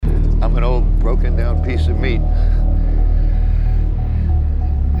I'm an old, broken-down piece of meat.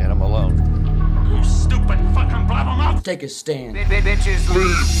 And I'm alone. You stupid fucking blabbermouth! Take a stand. Bitches leave.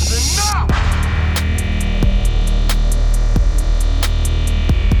 Enough!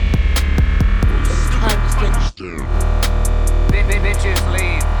 Bitches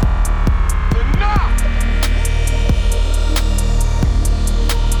leave. Enough!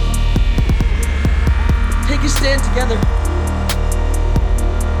 Take a stand together.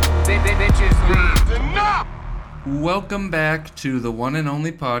 Bitches leave. Enough! Welcome back to the one and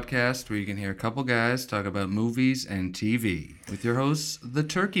only podcast where you can hear a couple guys talk about movies and TV with your hosts, the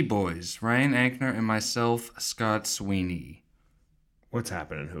Turkey Boys, Ryan Ankner and myself, Scott Sweeney. What's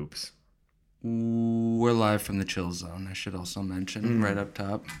happening, Hoops? We're live from the Chill Zone, I should also mention, right up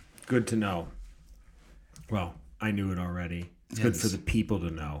top. Good to know. Well, I knew it already. It's good for the people to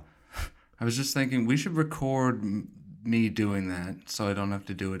know. I was just thinking we should record me doing that so I don't have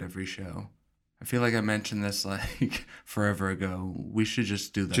to do it every show. I feel like I mentioned this like forever ago. We should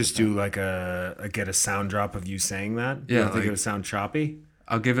just do that. Just do like get a sound drop of you saying that? Yeah, You don't think like- it would sound choppy?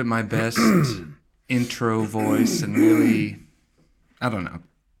 I'll give it my best intro voice and really, I don't know.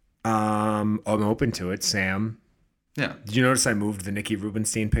 I'm open to it, Sam. Yeah. Did you notice I moved the Nikki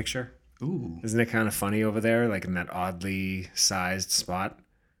Rubenstein picture? Ooh, Isn't it kind of funny over there, like in that oddly sized spot?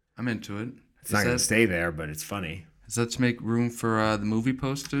 I'm into it. It's not going to stay there, but it's funny. Is that to make room for the movie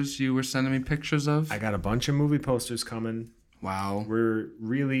posters you were sending me pictures of? I got a bunch of movie posters coming. Wow. We're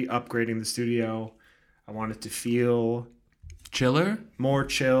really upgrading the studio. I want it to feel Chiller? more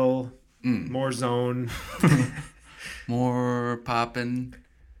chill, more zone. More poppin'.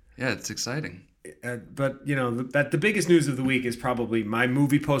 Yeah, it's exciting. But you know that the biggest news of the week is probably my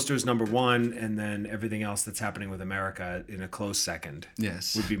movie posters number one, and then everything else that's happening with America in a close second.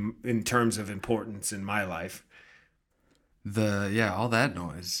 Yes. Would be in terms of importance in my life. All that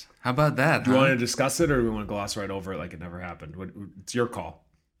noise. How about that, Do you want to discuss it, or do we want to gloss right over it like it never happened? It's your call.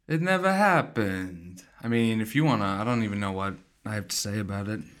 It never happened. I mean, if you want to, I don't even know what I have to say about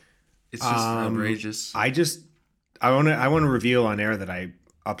it. It's just outrageous. I want to reveal on air that I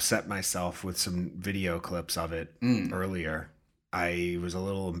upset myself with some video clips of it earlier. I was a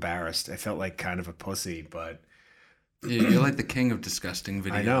little embarrassed. I felt like kind of a pussy, but You're like the king of disgusting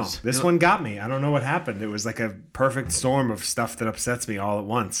videos. I know. This one got me. I don't know what happened. It was like a perfect storm of stuff that upsets me all at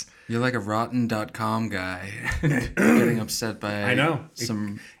once. You're like a rotten.com guy getting upset by I know.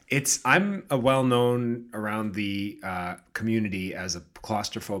 some... I'm a well-known around the community as a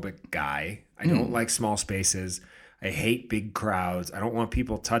claustrophobic guy. I don't like small spaces. I hate big crowds. I don't want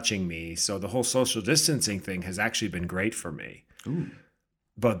people touching me. So the whole social distancing thing has actually been great for me. Ooh.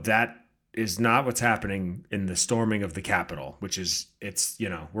 But that is not what's happening in the storming of the Capitol, which is,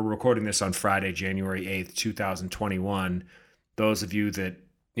 we're recording this on Friday, January 8th, 2021. Those of you that,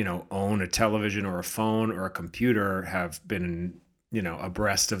 own a television or a phone or a computer have been,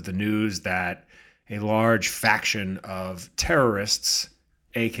 abreast of the news that a large faction of terrorists,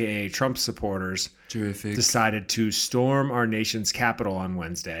 aka Trump supporters, Terrific. decided to storm our nation's capital on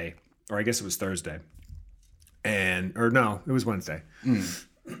Wednesday, or I guess it was Thursday. It was Wednesday.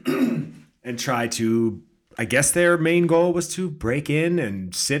 And try to, I guess their main goal was to break in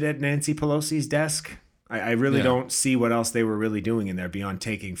and sit at Nancy Pelosi's desk. I really don't see what else they were really doing in there beyond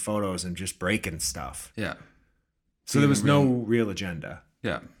taking photos and just breaking stuff. Yeah. So there was no real agenda.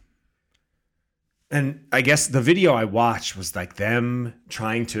 Yeah. And I guess the video I watched was like them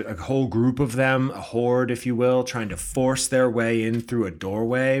a whole group of them, a horde, if you will, trying to force their way in through a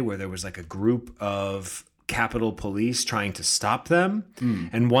doorway where there was like a group of Capitol Police trying to stop them.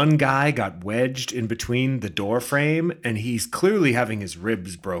 And one guy got wedged in between the door frame, and he's clearly having his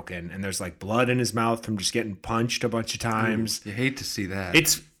ribs broken. And there's like blood in his mouth from just getting punched a bunch of times. You hate to see that.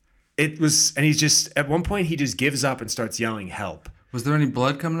 And he's just, at one point, he just gives up and starts yelling, "Help." Was there any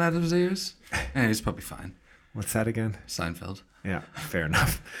blood coming out of his ears? He's probably fine. What's that again? Seinfeld. Yeah, fair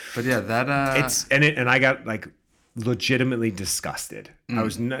enough. But yeah, that... And I got like legitimately disgusted. I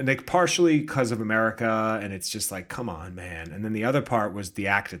was like partially because of America, and it's just like, come on, man. And then the other part was the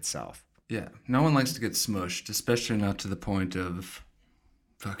act itself. Yeah, no one likes to get smushed, especially not to the point of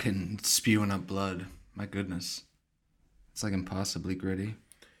fucking spewing up blood. My goodness. It's like impossibly gritty.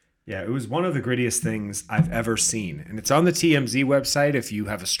 Yeah, it was one of the grittiest things I've ever seen. And it's on the TMZ website if you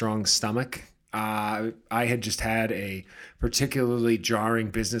have a strong stomach. I had just had a particularly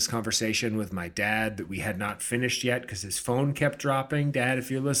jarring business conversation with my dad that we had not finished yet because his phone kept dropping. Dad, if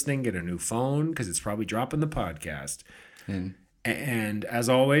you're listening, get a new phone because it's probably dropping the podcast. And as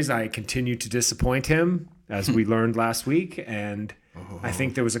always, I continue to disappoint him, as we learned last week. And I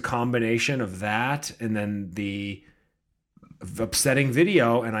think there was a combination of that and then the upsetting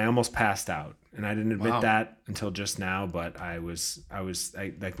video, and I almost passed out. And I didn't admit Wow. that until just now, but it was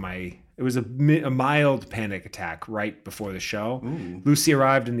a mild panic attack right before the show. Ooh. Lucy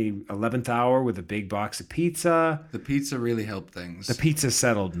arrived in the 11th hour with a big box of pizza. The pizza really helped things. The pizza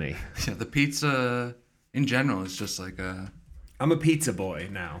settled me. Yeah, the pizza in general is just like I'm a pizza boy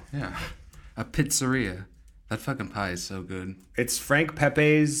now. a pizzeria. That fucking pie is so good. It's Frank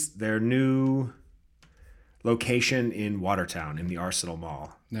Pepe's, their new location in Watertown in the Arsenal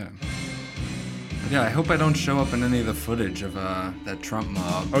Mall. Yeah. But yeah, I hope I don't show up in any of the footage of that Trump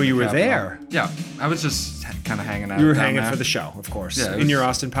mob. Oh, you were Capitol. there? Yeah, I was just kind of hanging out. You were down hanging there. for the show, of course. Yeah, it in was- your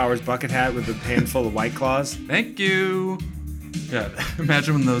Austin Powers bucket hat with a handful of White Claws. Thank you. Yeah,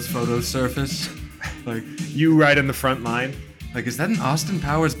 imagine when those photos surface. You right in the front line. Like, is that an Austin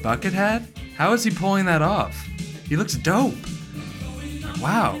Powers bucket hat? How is he pulling that off? He looks dope.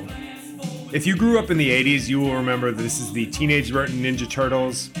 Wow. If you grew up in the 80s, you will remember this is the Teenage Mutant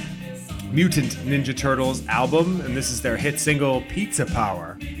Ninja Turtles album, and this is their hit single, Pizza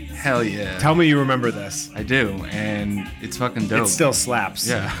Power. Hell yeah. Tell me you remember this. I do, and it's fucking dope. It still slaps.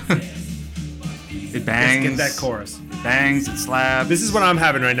 Yeah. It bangs. Get that chorus. It bangs, it slaps. This is what I'm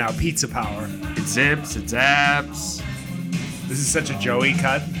having right now, Pizza Power. It zips, it zaps. This is such a Joey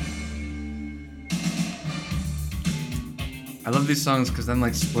cut. I love these songs because then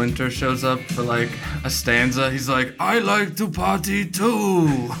like Splinter shows up for like a stanza. He's like, I like to party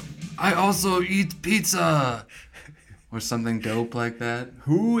too. I also eat pizza. Or something dope like that.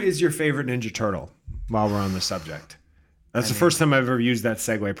 Who is your favorite Ninja Turtle while we're on the subject? That's the first time I've ever used that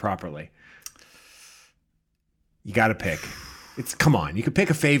segue properly. You got to pick. Come on, you could pick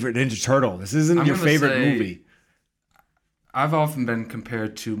a favorite Ninja Turtle. This isn't I'm your gonna favorite say- movie I've often been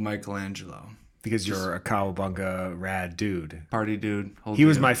compared to Michelangelo. because you're a cowabunga rad dude. Party dude. Whole He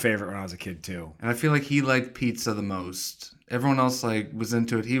was deal. my favorite when I was a kid too. And I feel like he liked pizza the most. Everyone else like was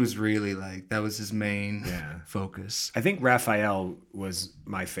into it. He was really like that was his main focus. I think Raphael was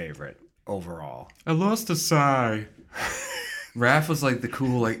my favorite overall. I lost a sigh. Raph was like the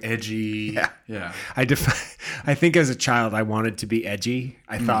cool, like edgy. Yeah. I think as a child I wanted to be edgy.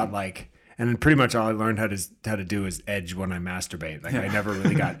 I thought like, and pretty much all I learned how to do is edge when I masturbate. Like I never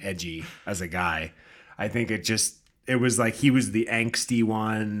really got edgy as a guy. I think it was like he was the angsty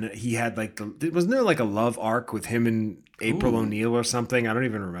one. He had like wasn't there like a love arc with him and April O'Neil or something? I don't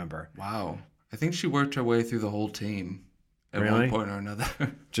even remember. Wow. I think she worked her way through the whole team at Really? one point or another.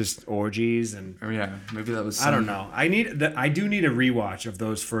 Just orgies and Or yeah, maybe that was I don't know. I do need a rewatch of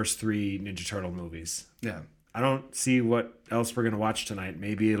those first 3 Ninja Turtle movies. Yeah. I don't see what else we're gonna watch tonight.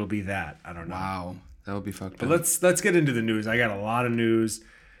 Maybe it'll be that. I don't know. Wow. That would be fucked But up. let's get into the news. I got a lot of news.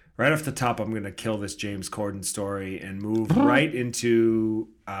 Right off the top, I'm gonna kill this James Corden story and move right into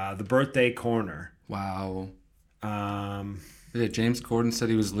the birthday corner. Wow. Um, Yeah, James Corden said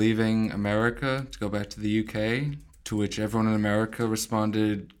he was leaving America to go back to the UK, to which everyone in America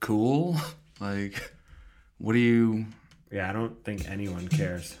responded, cool. Like, what do you... yeah, I don't think anyone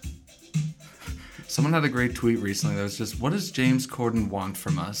cares. Someone had a great tweet recently that was just, what does James Corden want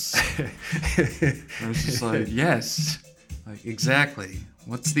from us? And I was just like, yes. Like, exactly.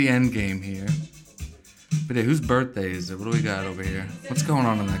 What's the end game here? But yeah, whose birthday is it? What do we got over here? What's going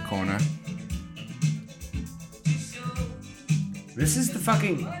on in that corner? This is the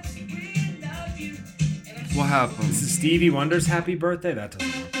fucking. What happened? This is Stevie Wonder's happy birthday. That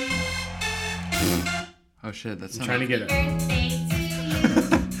doesn't work. Oh shit, that's not... Trying to get it.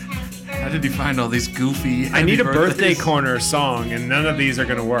 How did you find all these goofy... I need a happy birthday birthdays? corner song, and none of these are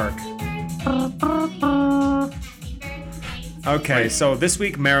gonna work. Okay, so this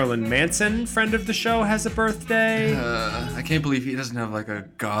week Marilyn Manson, friend of the show, has a birthday. I can't believe he doesn't have like a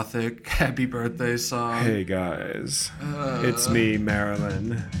gothic happy birthday song. Hey guys, it's me,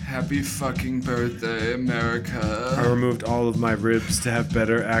 Marilyn. Happy fucking birthday, America. I removed all of my ribs to have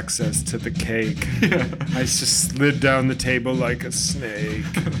better access to the cake. I just slid down the table like a snake.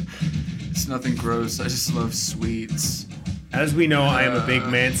 It's nothing gross. I just love sweets. As we know, I am a big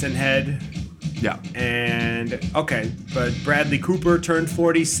Manson head. Yeah. And, okay, but Bradley Cooper turned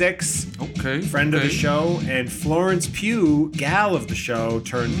 46. Okay. Friend of the okay. show. And Florence Pugh, gal of the show,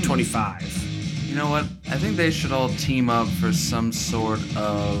 turned 25. You know what? I think they should all team up for some sort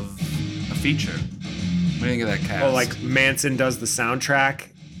of a feature. What do you think of that cast? Well, like Manson does the soundtrack,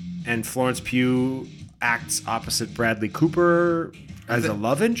 and Florence Pugh acts opposite Bradley Cooper as a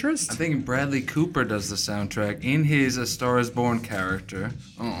love interest. I think Bradley Cooper does the soundtrack in his A Star Is Born character.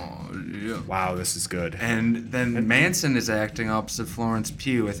 Oh, yeah. Wow, this is good. And then Manson is acting opposite Florence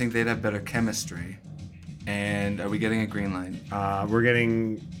Pugh. I think they'd have better chemistry. And are we getting a green light? We're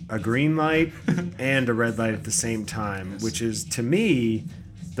getting a green light and a red light at the same time, which is, to me,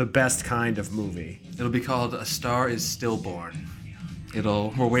 the best kind of movie. It'll be called A Star Is Stillborn.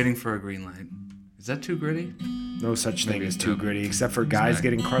 We're waiting for a green light. Is that too gritty? No such thing Maybe as it's too dumb. gritty, except for guys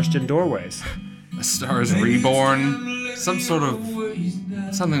getting crushed in doorways. A Star Is Reborn.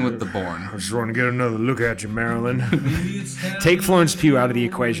 Something with the born. I just want to get another look at you, Marilyn. Take Florence Pugh out of the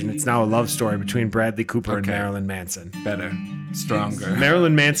equation. It's now a love story between Bradley Cooper and Okay. Marilyn Manson. Better. Stronger.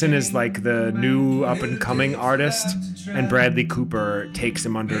 Marilyn Manson is like the new up-and-coming artist, and Bradley Cooper takes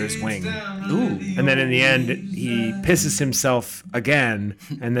him under his wing. Ooh. And then in the end, he pisses himself again,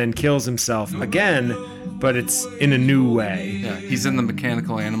 and then kills himself again, but it's in a new way. Yeah, he's in the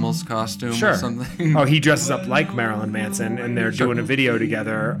Mechanical Animals costume Sure. or something. Oh, he dresses up like Marilyn Manson, and they're doing a video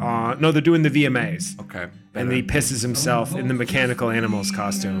together. No, they're doing the VMAs. Okay. And he pisses himself in the Mechanical Animals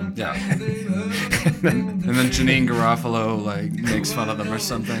costume. Yeah. And then Janine Garofalo makes fun of them or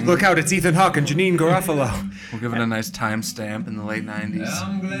something. Look out, it's Ethan Hawke and Janine Garofalo. We'll give it a nice timestamp in the late 90s.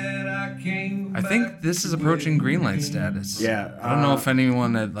 I think this is approaching greenlight status. Yeah, I don't know if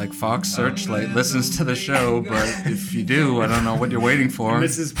anyone at Fox Searchlight listens to the show, but if you do, I don't know what you're waiting for.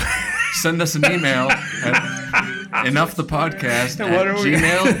 This is Send us an email at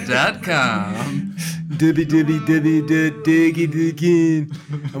enoughthepodcast@gmail.com.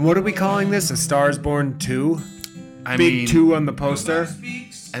 And what are we calling this? A Stars Born 2? I Big mean, 2 on the poster?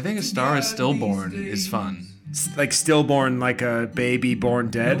 I think A Star Is Stillborn is fun. Like stillborn, like a baby born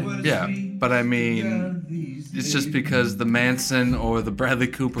dead? Yeah, but I mean, it's just because the Manson or the Bradley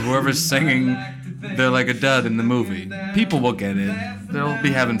Cooper, whoever's singing, they're like a dud in the movie. People will get it. They'll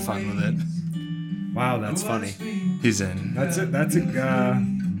be having fun with it. Wow, that's funny. He's in. That's a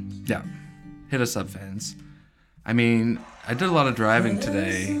Yeah. Hit us up, fans. I mean, I did a lot of driving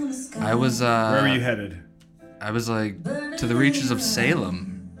today. I was, where were you headed? I was to the reaches of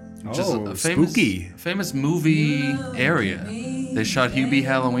Salem. Which is Oh, a famous, spooky. famous movie area. They shot Hubie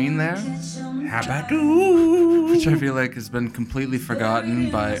Halloween there, Habadoo. which I feel like has been completely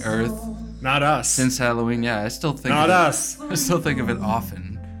forgotten by Earth Not us. since Halloween. Yeah, I still think Not of it. us. I still think of it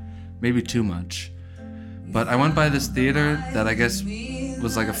often, maybe too much. But I went by this theater that I guess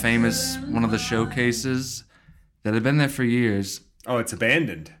was like a famous one of the showcases that had been there for years. Oh, it's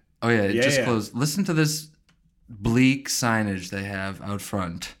abandoned. Oh yeah, it just Yeah. closed. Listen to this bleak signage they have out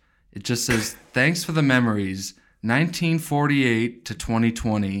front. It just says, "Thanks for the memories, 1948 to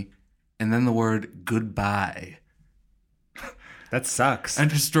 2020," and then the word "goodbye." That sucks. I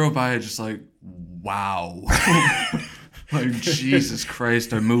just drove by it just wow. Like, Jesus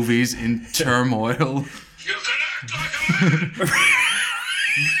Christ, are movies in turmoil? You can act like a man!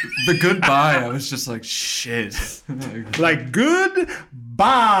 The goodbye, I was just shit. Like,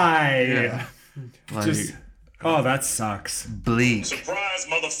 goodbye. Yeah. Just, oh, that sucks. Bleak. Surprise,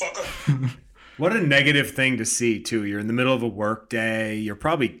 motherfucker! What a negative thing to see, too. You're in the middle of a work day. You're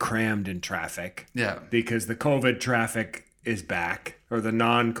probably crammed in traffic Yeah. because the COVID traffic is back, or the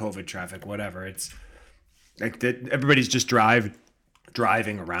non-COVID traffic, whatever. It's like that. Everybody's just driving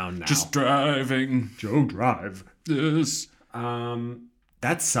around now. Just driving. Joe drive. This.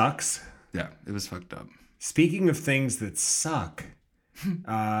 That sucks. Yeah, it was fucked up. Speaking of things that suck,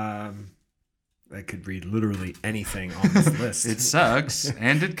 I could read literally anything on this list. It sucks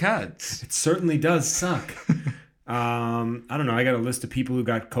and it cuts. It certainly does suck. I don't know. I got a list of people who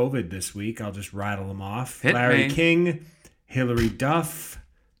got COVID this week. I'll just rattle them off. Hit Larry me. King, Hillary Duff,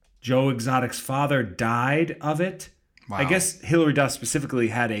 Joe Exotic's father died of it. Wow. I guess Hillary Duff specifically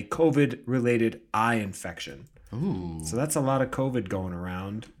had a COVID-related eye infection. Ooh. So that's a lot of COVID going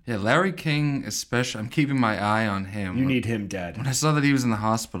around. Yeah, Larry King especially. I'm keeping my eye on him. You need him dead. When I saw that he was in the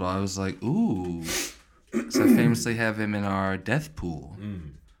hospital, I was like, ooh. So I famously have him in our death pool,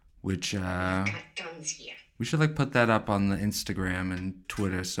 which we should put that up on the Instagram and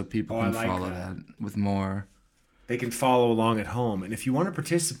Twitter so people Oh, I can like follow that. that with more. They can follow along at home. And if you want to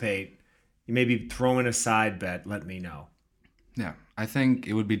participate, you maybe throw in a side bet, let me know. Yeah, I think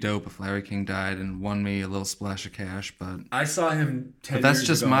it would be dope if Larry King died and won me a little splash of cash, but I saw him 10 but that's years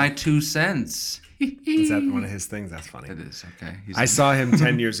just ago. my 2 cents. Is that one of his things? That's funny. It is, okay. I saw him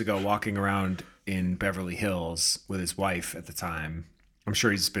 10 years ago walking around in Beverly Hills with his wife at the time. I'm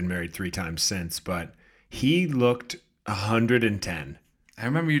sure he's been married 3 times since, but he looked 110. I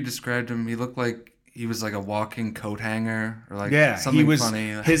remember you described him. He looked like he was like a walking coat hanger or Yeah, something he was. funny.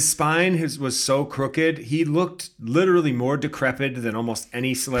 His spine was so crooked. He looked literally more decrepit than almost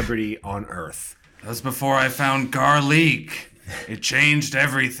any celebrity on earth. That was before I found garlic. It changed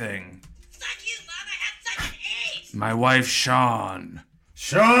everything. Fuck you, Mom! I have such an ace! My wife, Sean.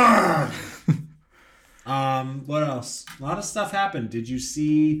 Sure. What else? A lot of stuff happened. Did you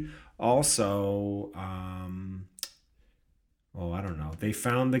see also, I don't know. They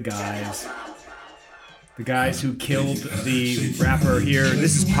found the guys who killed the rapper here.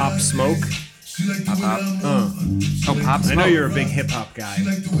 This is Pop Smoke. Pop. Oh, Pop Smoke. I know you're a big hip hop guy.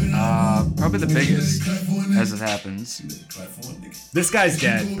 Probably the biggest, as it happens. This guy's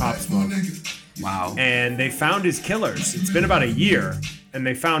dead, Pop Smoke. Wow. And they found his killers. It's been about a year. And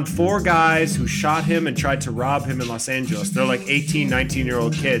they found 4 guys who shot him and tried to rob him in Los Angeles. They're like 18,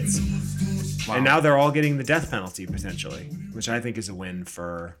 19-year-old kids. Wow. And now they're all getting the death penalty, potentially. Which I think is a win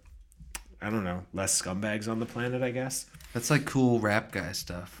for, I don't know, less scumbags on the planet, I guess. That's like cool rap guy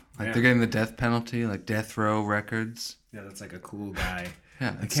stuff. Like Yeah. they're getting the death penalty, like Death Row Records. Yeah, that's like a cool guy.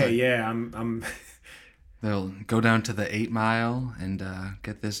 Yeah. Like, It's hey, like yeah, I'm they'll go down to the 8 Mile and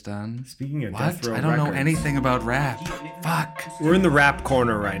get this done. Speaking of What? Death Row I don't know Records. anything about rap. Fuck. We're in the rap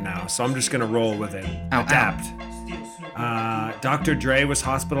corner right now, so I'm just gonna roll with it. Ow, Adapt. Dr. Dre was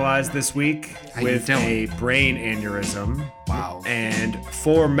hospitalized this week How you with doing? a brain aneurysm. Wow. And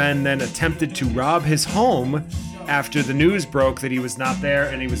 4 men then attempted to rob his home after the news broke that he was not there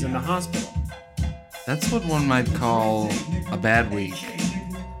and he was in the hospital. That's what one might call a bad week.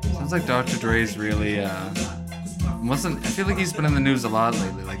 Sounds like Dr. Dre's really I feel like he's been in the news a lot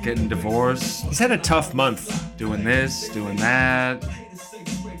lately, like getting divorced, He's had a tough month. doing this, doing that.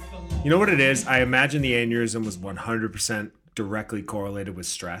 You know what it is? I imagine the aneurysm was 100% directly correlated with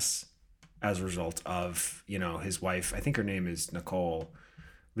stress as a result of, his wife, I think her name is Nicole,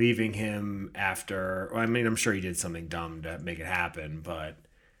 leaving him after, I'm sure he did something dumb to make it happen, but,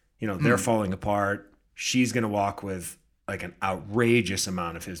 they're falling apart. She's going to walk with like an outrageous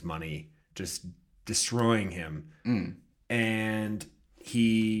amount of his money, just destroying him. And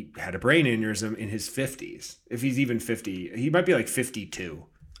he had a brain aneurysm in his 50s. If he's even 50, he might be like 52.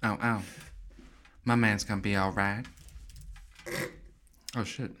 Ow. My man's gonna be alright. Oh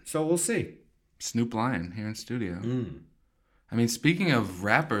shit. So we'll see. Snoop Lion here in studio. I mean, speaking of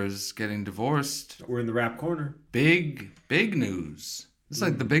rappers getting divorced, We're in the rap corner. big news. This is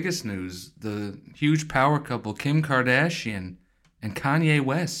like the biggest news. The huge power couple Kim Kardashian and Kanye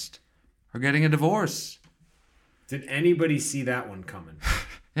West are getting a divorce. Did anybody see that one coming?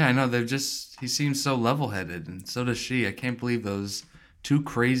 Yeah, I know. He seems so level-headed, and so does she. I can't believe those 2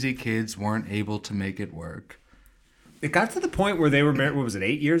 crazy kids weren't able to make it work. It got to the point where they were married. What was it,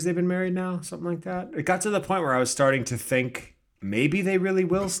 8 years they've been married now? Something like that? It got to the point where I was starting to think maybe they really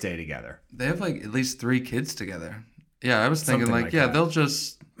will stay together. They have like at least 3 kids together. Yeah, I was thinking Something like, like that. they'll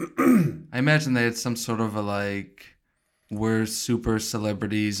just. I imagine they had some sort of a like, we're super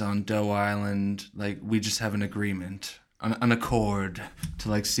celebrities on Doe Island. Like we just have an agreement, an accord to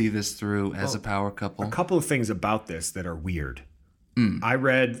like see this through as a power couple. A couple of things about this that are weird. I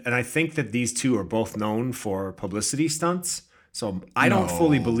read, and I think that these 2 are both known for publicity stunts. So I don't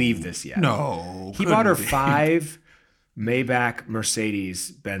fully believe this yet. No, He bought her couldn't be. 5 Maybach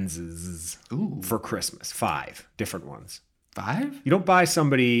Mercedes Benzes for Christmas. 5 different ones. 5? You don't buy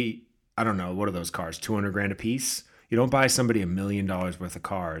somebody, I don't know, what are those cars? $200,000 a piece? You don't buy somebody $1 million worth of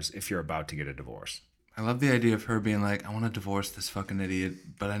cars if you're about to get a divorce. I love the idea of her being like, I want to divorce this fucking idiot,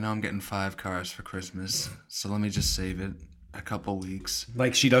 but I know I'm getting 5 cars for Christmas, so let me just save it a couple weeks.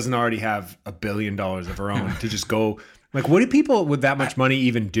 Like she doesn't already have $1 billion of her own to just go. Like, what do people with that much money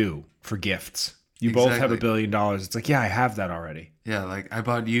even do for gifts? You both have Exactly. $1 billion. It's like, yeah, I have that already. Yeah, like I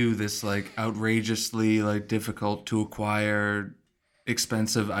bought you this like outrageously like difficult to acquire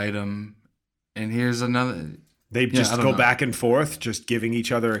expensive item, and here's another. They just I don't go know. back and forth, just giving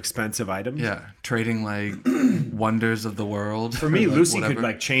each other expensive items. Yeah, trading like wonders of the world. For me, or, like, Lucy whatever. could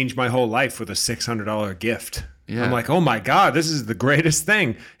like change my whole life with a $600 gift. Yeah. I'm like, oh my God, this is the greatest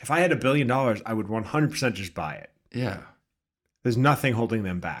thing. If I had $1 billion, I would 100% just buy it. Yeah. There's nothing holding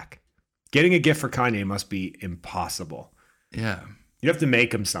them back. Getting a gift for Kanye must be impossible. Yeah. You have to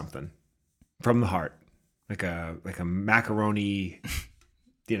make him something from the heart, like a macaroni,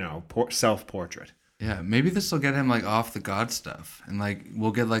 self-portrait. Yeah, maybe this will get him like off the God stuff, and like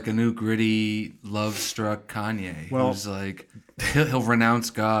we'll get like a new gritty, love-struck Kanye, Well- who's like he'll renounce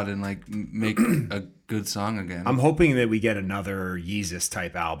God and like make a good song again. I'm hoping that we get another Yeezus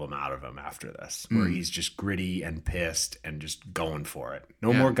type album out of him after this, where he's just gritty and pissed and just going for it.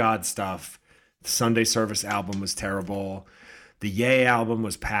 No more God stuff. The Sunday Service album was terrible. The Ye album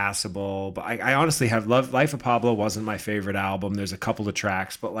was passable, but I honestly have loved Life of Pablo wasn't my favorite album. There's a couple of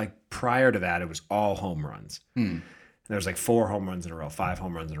tracks, but like prior to that, it was all home runs. And there's like 4 home runs in a row, 5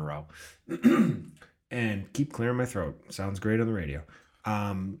 home runs in a row. And keep clearing my throat. Sounds great on the radio.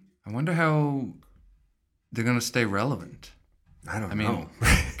 I wonder how they're gonna stay relevant. I don't I mean,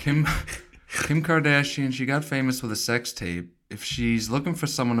 know. Kim Kardashian, she got famous with a sex tape. If she's looking for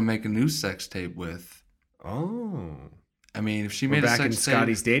someone to make a new sex tape with, Oh. I mean, if she We're made a back in sex tape,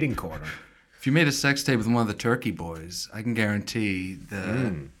 Scotty's dating corner. if you made a sex tape with one of the Turkey Boys, I can guarantee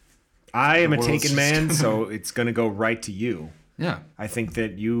I am a world's taken just man, gonna- so it's going to go right to you. Yeah, I think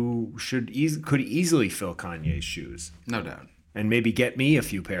that you could easily fill Kanye's shoes. no doubt. And maybe get me a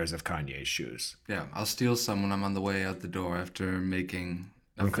few pairs of Kanye's shoes. Yeah, I'll steal some when I'm on the way out the door after making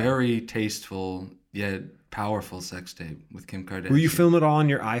a very tasteful yet powerful sex tape with Kim Kardashian. Will you film it all on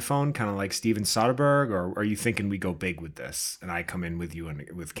your iPhone, kind of like Steven Soderbergh, or are you thinking we go big with this and I come in with you and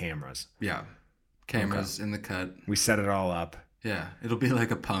with cameras? Yeah, cameras in the cut. We set it all up. Yeah, it'll be like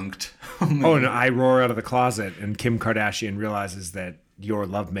a punked. Oh, and I roar out of the closet, and Kim Kardashian realizes that your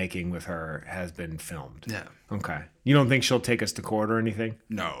lovemaking with her has been filmed. Yeah. Okay. You don't think she'll take us to court or anything?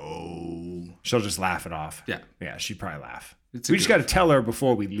 No. She'll just laugh it off. Yeah. Yeah, she'd probably laugh. It's a We just good- got to tell her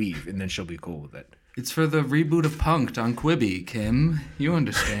before we leave, and then she'll be cool with it. It's for the reboot of Punked on Quibi, Kim. You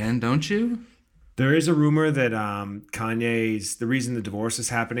understand, don't you? There is a rumor that the reason the divorce is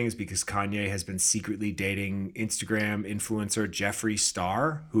happening is because Kanye has been secretly dating Instagram influencer Jeffree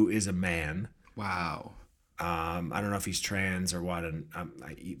Star, who is a man. Wow. I don't know if he's trans or what,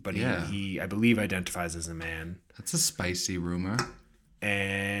 but Yeah. he I believe identifies as a man. That's a spicy rumor.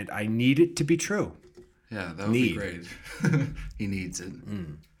 And I need it to be true. Yeah, that would be great. He needs it.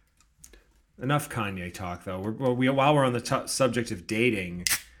 Enough Kanye talk, though. While we're on the subject of dating,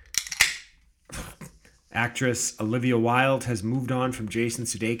 actress Olivia Wilde has moved on from Jason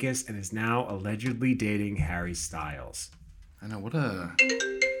Sudeikis and is now allegedly dating Harry Styles. I know, what a...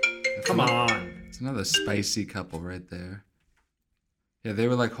 Come on. It's another spicy couple right there. Yeah, they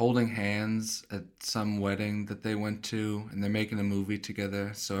were like holding hands at some wedding that they went to, and they're making a movie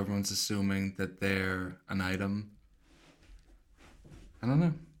together, so everyone's assuming that they're an item. I don't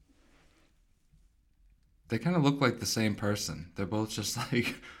know. They kind of look like the same person. They're both just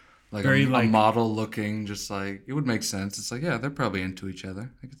like Very a like- model looking, just like, it would make sense. It's like, yeah, they're probably into each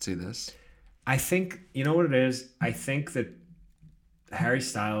other. I could see this. I think, you know what it is? I think that Harry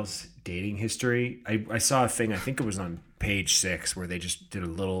Styles' dating history, I saw a thing, I think it was on page 6, where they just did a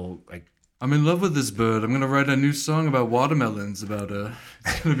little, like, I'm in love with this bird. I'm gonna write a new song about watermelons.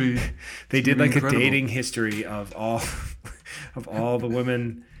 It's gonna be. they did like incredible. a dating history of all of all the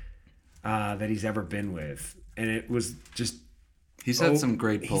women that he's ever been with. And it was just... He's had some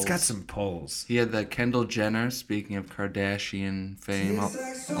great pulls. He's got some pulls. He had that Kendall Jenner. Speaking of Kardashian fame,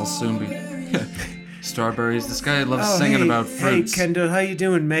 I'll soon be strawberries. This guy loves singing about fruits. Hey, Kendall, how you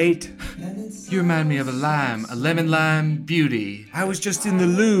doing, mate? You remind me of a lemon lime beauty. I was just in the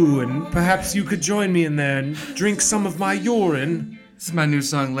loo, and perhaps you could join me in there and drink some of my urine. This is my new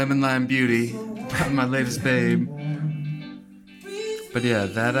song, Lemon Lime Beauty, about my latest babe. But yeah,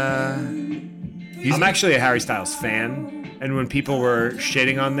 I'm actually a Harry Styles fan, and when people were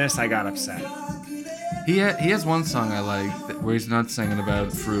shitting on this, I got upset. he has one song I like where he's not singing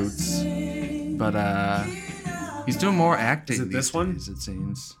about fruits, but he's doing more acting. Is it these this one? days, it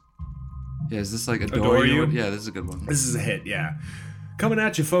seems. Yeah, is this like Adore You? Yeah, this is a good one. This is a hit, yeah. Coming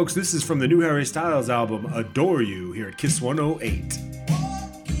at you, folks. This is from the new Harry Styles album, Adore You, here at Kiss 108.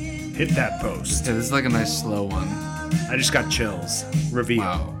 Hit that post. Yeah, this is like a nice slow one. I just got chills. Reveal.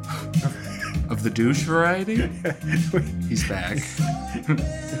 Wow. Of the douche variety? He's back.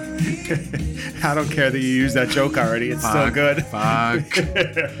 I don't care that you used that joke already. It's still good. Fuck.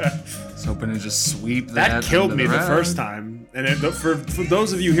 I was hoping to just sweep that. That killed under me the rug. first time. And for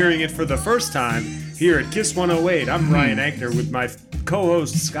those of you hearing it for the first time, here at Kiss 108, I'm Ryan Ankner with my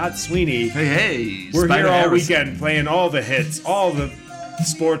co-host Scott Sweeney. Hey, We're Spider here all Harrison. weekend playing all the hits, all the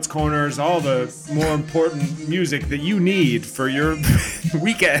sports corners, all the more important music that you need for your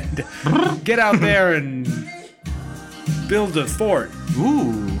weekend. Get out there and build a fort.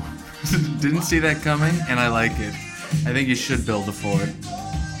 Ooh. Didn't see that coming, and I like it. I think you should build a fort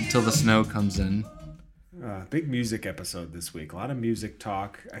until the snow comes in. Big music episode this week. A lot of music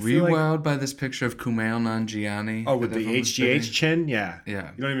talk. Were you wowed by this picture of Kumail Nanjiani? Oh, with that the everyone was HGH bidding? chin? Yeah.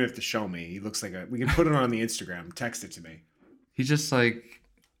 Yeah. You don't even have to show me. He looks like we can put it on the Instagram. Text it to me. He just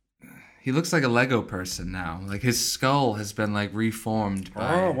he looks like a Lego person now. Like his skull has been like reformed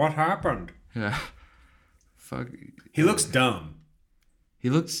by. Oh, what happened? Yeah. Fuck. He looks dumb. He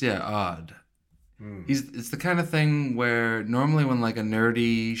looks odd. It's the kind of thing where normally when like a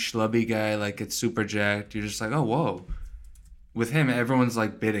nerdy schlubby guy like gets super jacked, you're just like, oh whoa. With him, everyone's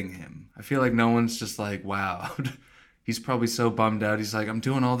like bidding him. I feel like no one's just like wowed. He's probably so bummed out. He's like, I'm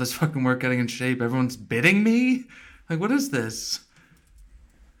doing all this fucking work getting in shape. Everyone's bidding me? Like, what is this?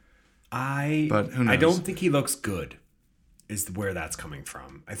 But who knows? I don't think he looks good. is where that's coming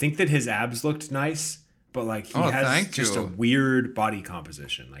from. I think that his abs looked nice, but like he has thank just you. a weird body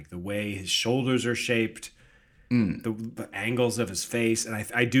composition, like the way his shoulders are shaped, the angles of his face, and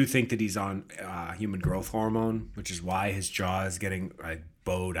I do think that he's on human growth hormone, which is why his jaw is getting like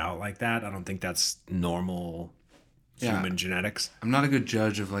bowed out like that. I don't think that's normal human genetics. I'm not a good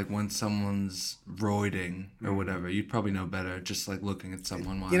judge of like when someone's roiding or whatever. You'd probably know better just like looking at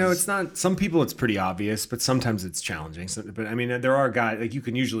someone. You know, it's not. Some people it's pretty obvious, but sometimes it's challenging. So, but I mean, there are guys like you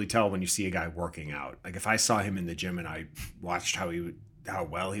can usually tell when you see a guy working out. Like if I saw him in the gym and I watched how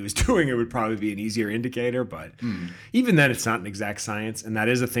well he was doing, it would probably be an easier indicator. But even then, it's not an exact science, and that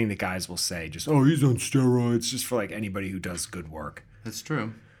is a thing that guys will say. Just he's on steroids, just for like anybody who does good work. That's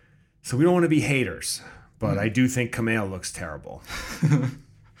true. So we don't want to be haters, but I do think Kumail looks terrible,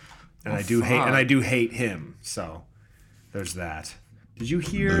 and I do hate him. So there's that. Did you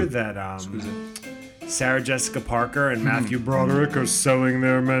hear that Sarah Jessica Parker and Matthew Broderick are selling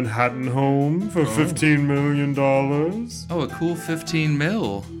their Manhattan home for $15 million? Oh, a cool 15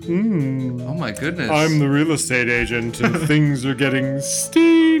 mil. Oh my goodness. I'm the real estate agent, and things are getting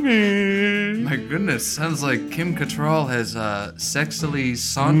steamy. My goodness, sounds like Kim Cattrall has sexily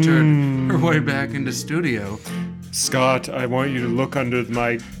sauntered her way back into studio. Scott, I want you to look under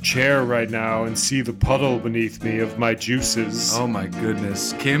my chair right now and see the puddle beneath me of my juices. Oh my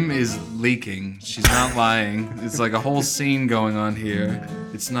goodness, Kim is leaking. She's not lying. It's like a whole scene going on here.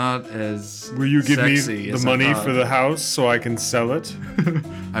 It's not as Will you give me sexy the as I money thought. for the house so I can sell it?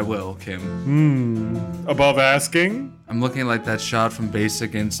 I will, Kim. Above asking? I'm looking like that shot from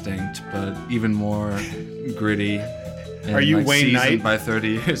Basic Instinct, but even more gritty. And Are you like Wayne seasoned Knight? By 30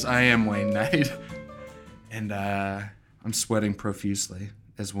 years, I am Wayne Knight, and I'm sweating profusely,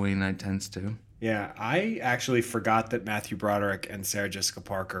 as Wayne Knight tends to. Yeah, I actually forgot that Matthew Broderick and Sarah Jessica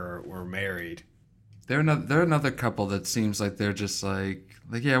Parker were married. They're another couple that seems like they're just like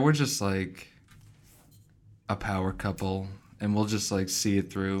yeah, we're just like a power couple, and we'll just like see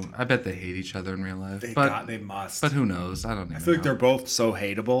it through. I bet they hate each other in real life, They must. but who knows? I don't even I feel like know. they're both so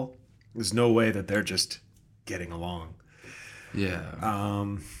hateable. There's no way that they're just getting along. Yeah.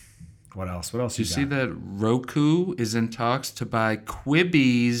 What else? What else Did you see that Roku is in talks to buy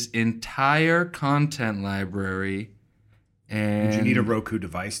Quibi's entire content library? And Would you need a Roku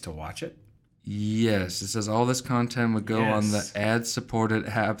device to watch it? Yes, it says all this content would go on the Yes. ad-supported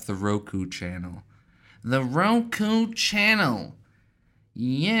app, the Roku channel. The Roku channel.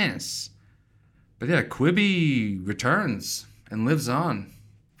 Yes. But yeah, Quibi returns and lives on.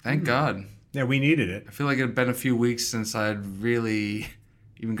 Thank God. Yeah, we needed it. I feel like it had been a few weeks since I'd really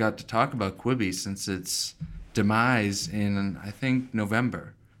even got to talk about Quibi since its demise in, I think,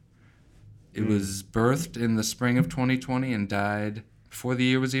 November. It was birthed in the spring of 2020 and died before the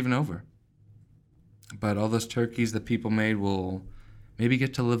year was even over. But all those turkeys that people made will maybe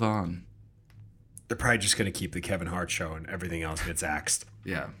get to live on. They're probably just going to keep the Kevin Hart show and everything else gets axed.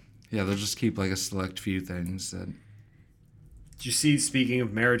 Yeah. Yeah, they'll just keep like a select few things that... Did you see, speaking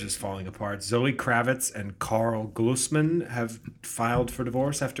of marriages falling apart, Zoe Kravitz and Carl Glusman have filed for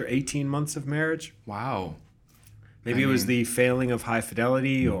divorce after 18 months of marriage? Wow. Maybe it was the failing of High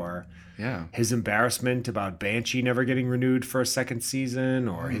Fidelity or Yeah. his embarrassment about Banshee never getting renewed for a second season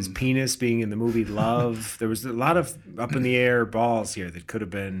or his penis being in the movie Love. There was a lot of up in the air balls here that could have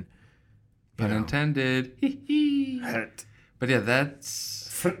been... Pun intended. But yeah,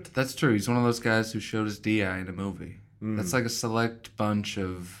 that's true. He's one of those guys who showed his DI in a movie. That's like a select bunch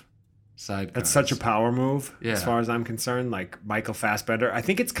of sidecars. That's such a power move, Yeah. as far as I'm concerned. Like Michael Fassbender, I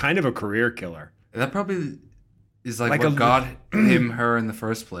think it's kind of a career killer. That probably is like Like what a- got her in the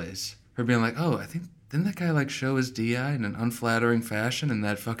first place. Her being like, oh, I think, didn't that guy like show his DI in an unflattering fashion in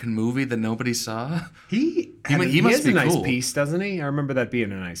that fucking movie that nobody saw? He must has be a nice cool. piece, doesn't he? I remember that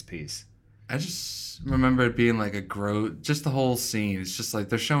being a nice piece. I just remember it being like just the whole scene. It's just like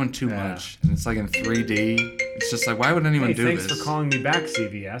they're showing too much. And it's like in 3D. It's just like, why would anyone Hey, do thanks this? for calling me back,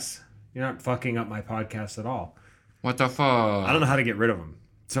 CVS. You're not fucking up my podcast at all. What the fuck? I don't know how to get rid of them.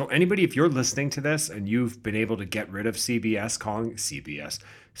 So anybody, if you're listening to this and you've been able to get rid of CBS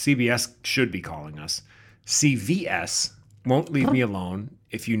should be calling us. CVS won't leave me alone.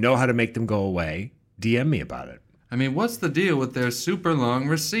 If you know how to make them go away, DM me about it. I mean, what's the deal with their super long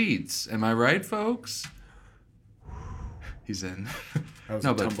receipts? Am I right, folks? He's in. That was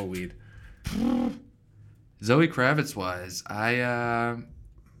No, a but- tumbleweed. Zoe Kravitz wise,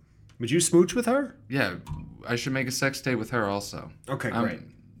 Would you smooch with her? yeah, I should make a sex tape with her also. Okay, great.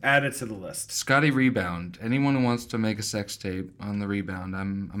 Add it to the list. Scotty Rebound. Anyone who wants to make a sex tape on the Rebound,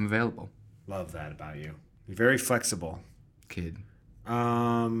 I'm available. Love that about you. You're very flexible. Kid.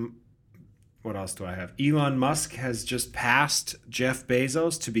 What else do I have? Elon Musk has just passed Jeff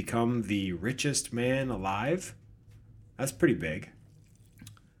Bezos to become the richest man alive. That's pretty big.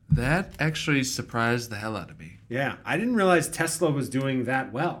 That actually surprised the hell out of me. Yeah, I didn't realize Tesla was doing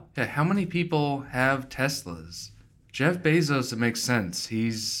that well. Yeah, how many people have Teslas? Jeff Bezos, it makes sense.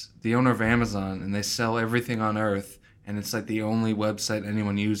 He's the owner of Amazon, and they sell everything on Earth, and it's like the only website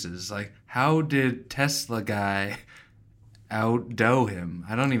anyone uses. Like, how did Tesla guy outdo him?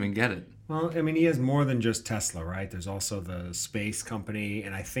 I don't even get it. Well, I mean, he has more than just Tesla, right? There's also the space company,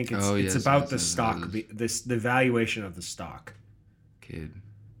 and I think it's Oh, it's yes, about yes, the yes, stock, the valuation of the stock. Kid.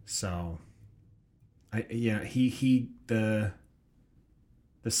 So, the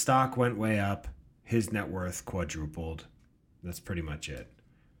stock went way up. His net worth quadrupled. That's pretty much it.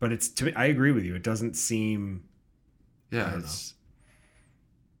 But I agree with you. It doesn't seem. Yeah, don't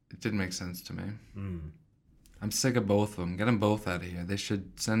it didn't make sense to me. Mm. I'm sick of both of them. Get them both out of here. They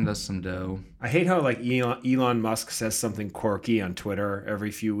should send us some dough. I hate how like Elon Musk says something quirky on Twitter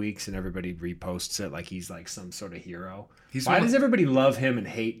every few weeks, and everybody reposts it like he's like some sort of hero. Why does everybody love him and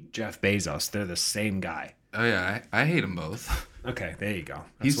hate Jeff Bezos? They're the same guy. Oh yeah, I hate them both. Okay, there you go.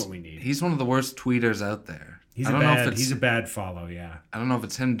 That's what we need. He's one of the worst tweeters out there. He's a bad follow. Yeah. I don't know if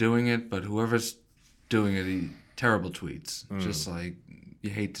it's him doing it, but whoever's doing it, terrible tweets. Just like you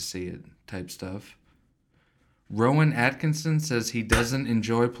hate to see it type stuff. Rowan Atkinson says he doesn't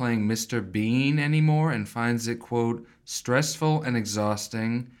enjoy playing Mr. Bean anymore and finds it, quote, stressful and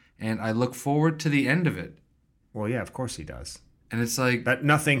exhausting, and I look forward to the end of it. Well, yeah, of course he does. And it's like... That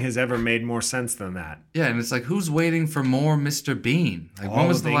nothing has ever made more sense than that. Yeah, and it's like, who's waiting for more Mr. Bean? Like, when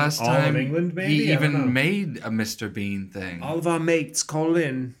was the last time England, maybe? he even made a Mr. Bean thing? All of our mates call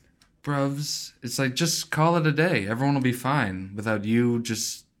in. Bruvs, it's like, just call it a day. Everyone will be fine without you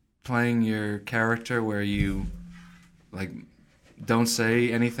just playing your character where you... like, don't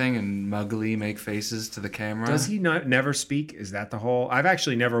say anything and muggly make faces to the camera. Does he never speak? Is that the whole... I've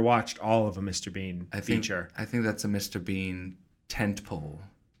actually never watched all of a Mr. Bean feature. I think that's a Mr. Bean tent pole.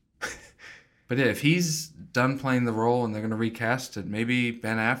 But yeah, if he's done playing the role and they're going to recast it, maybe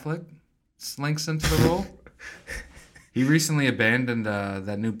Ben Affleck slinks into the role? He recently abandoned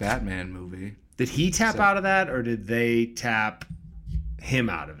that new Batman movie. Did he tap out of that, or did they tap him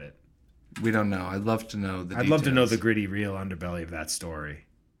out of it? We don't know. I'd love to know the I'd love to know the gritty, real underbelly of that story.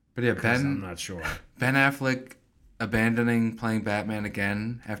 But yeah, I'm not sure. Ben Affleck abandoning playing Batman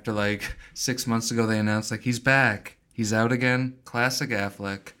again after like 6 months ago they announced like he's back. He's out again. Classic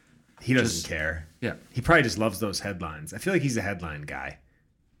Affleck. He doesn't care. Yeah. He probably just loves those headlines. I feel like he's a headline guy.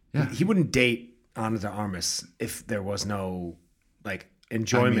 Yeah. He wouldn't date Ana de Armas if there was no like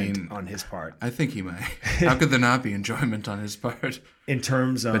enjoyment on his part. I think he might. How could there not be enjoyment on his part? In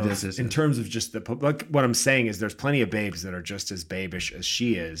terms of just like what I'm saying is there's plenty of babes that are just as babish as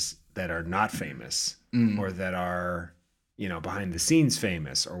she is that are not famous or that are, behind the scenes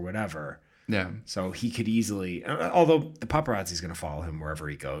famous or whatever. Yeah. So he could easily, although the paparazzi's going to follow him wherever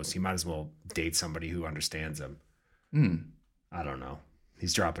he goes, he might as well date somebody who understands him. I don't know.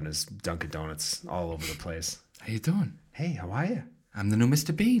 He's dropping his Dunkin' Donuts all over the place. How you doing? Hey, how are you? I'm the new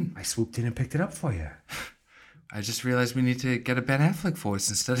Mr. Bean. I swooped in and picked it up for you. I just realized we need to get a Ben Affleck voice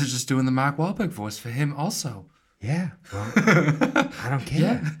instead of just doing the Mark Wahlberg voice for him also. Yeah. Well, I don't care.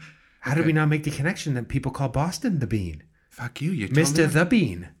 Yeah. How did we not make the connection that people call Boston the Bean? Fuck you. You're Mr. Totally the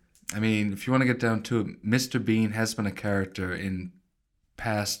Bean. I mean, if you want to get down to it, Mr. Bean has been a character in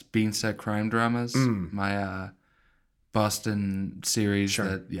past Bean Set crime dramas. My Boston series.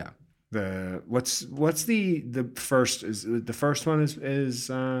 Sure. What's the first? Is the first one is is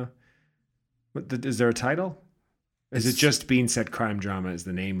there a title? Is it just Bean Set Crime Drama is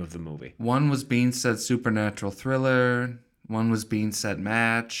the name of the movie? One was Bean Set Supernatural Thriller. One was Bean Set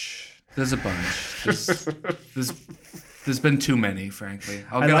Match. There's a bunch. There's been too many, frankly.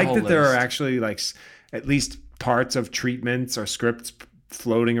 I like that there are actually like at least parts of treatments or scripts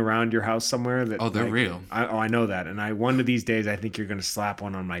floating around your house somewhere. They're real. I know that. And one of these days, I think you're going to slap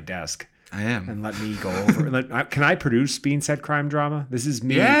one on my desk. I am. And let me go over. Can I produce Bean Set Crime Drama? This is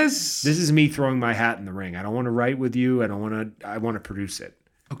me. Yes. This is me throwing my hat in the ring. I don't want to write with you. I want to produce it.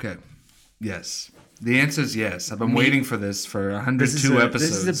 Okay. Yes. The answer is yes. I've been waiting for this for 102 episodes.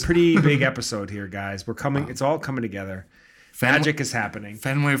 This is a pretty big episode here, guys. We're coming. It's all coming together. Magic is happening.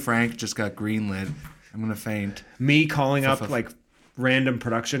 Fenway Frank just got greenlit. I'm going to faint. Me calling up like random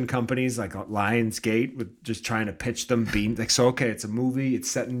production companies like Lionsgate with just trying to pitch them Bean. Like, so, okay, it's a movie. It's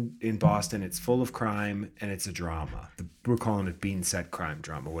set in Boston. It's full of crime and it's a drama. We're calling it Bean Set Crime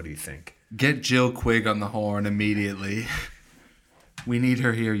Drama. What do you think? Get Jill Quigg on the horn immediately. We need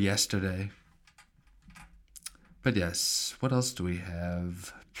her here yesterday. But yes, what else do we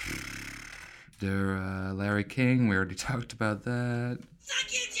have? Mr. Larry King. We already talked about that.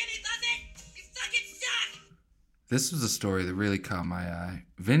 Fuck you, Jimmy Buffett! You fucking suck! This was a story that really caught my eye.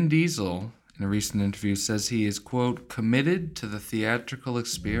 Vin Diesel, in a recent interview, says he is, quote, committed to the theatrical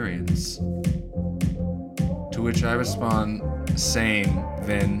experience. To which I respond, same,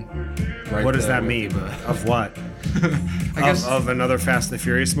 Vin. Right What does there that with mean? you. Of what? I guess, Of another Fast and the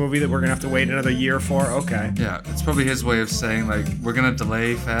Furious movie that we're gonna have to wait another year for? Okay. yeah, it's probably his way of saying, like, we're going to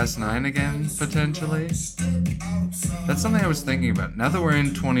delay Fast 9 again, potentially. That's something I was thinking about. Now that we're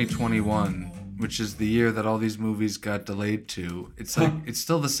in 2021, which is the year that all these movies got delayed to, it's like, it's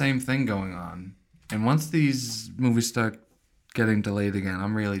still the same thing going on. And once these movies start getting delayed again,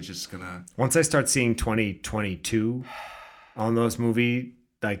 I'm really just going to... Once I start seeing 2022 on those movie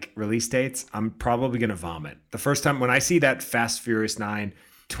like release dates, I'm probably gonna vomit. The first time when I see that Fast Furious 9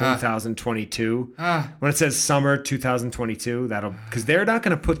 2022, when it says summer 2022, that'll because they're not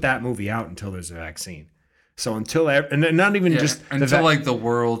gonna put that movie out until there's a vaccine. So until and not even just until like the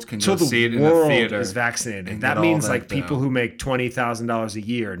world can go until see it the in the world theater. is vaccinated. and That get all means that like people dough. who make $20,000 a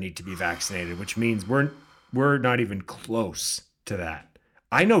year need to be vaccinated, which means we're not even close to that.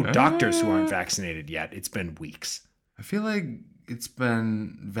 I know doctors who aren't vaccinated yet. It's been weeks. I feel like it's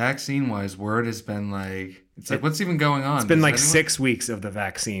been vaccine-wise. Word has been like it's like what's even going on? It's been Does like anyone- 6 weeks of the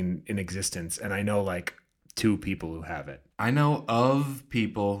vaccine in existence, and I know like 2 people who have it. I know of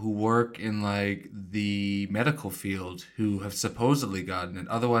people who work in like the medical field who have supposedly gotten it.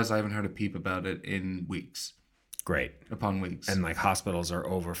 Otherwise, I haven't heard a peep about it in weeks Great. upon weeks. And like hospitals are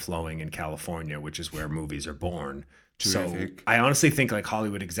overflowing in California, which is where movies are born. Terrific. So I honestly think like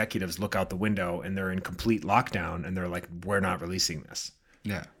Hollywood executives look out the window and they're in complete lockdown and they're like, we're not releasing this.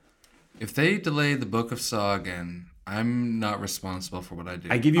 Yeah. If they delay the Book of Saw again, I'm not responsible for what I do.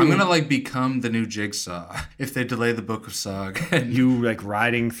 I give you I'm an- gonna like become the new Jigsaw if they delay the Book of Saw again. You like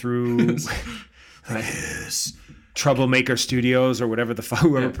riding through Yes. Troublemaker Studios or whatever the fuck,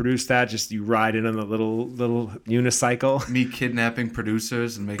 whoever Yeah. produced that, just you ride in on the little unicycle. Me kidnapping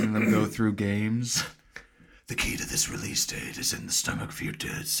producers and making them go through games. The key to this release date is in the stomach of your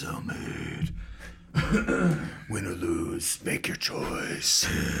dead cellmate. Win or lose, make your choice.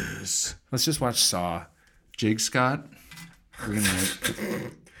 Yes. Let's just watch Saw. Jig Scott. Green light.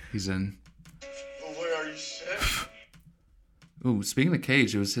 He's in. Oh, where are you, shit? Ooh, speaking of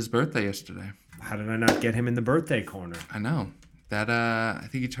Cage, it was his birthday yesterday. How did I not get him in the birthday corner? I know. That I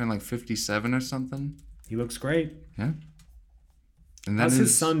think he turned like 57 or something. He looks great. Yeah. And then How's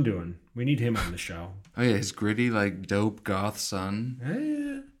his son doing? We need him on the show. Oh yeah, his gritty, like dope goth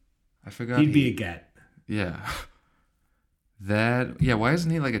son. I forgot. He'd be a get. Yeah. Why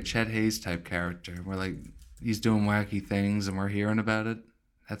isn't he like a Chet Hayes type character where like he's doing wacky things and we're hearing about it?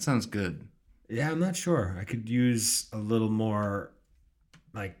 That sounds good. Yeah, I'm not sure. I could use a little more,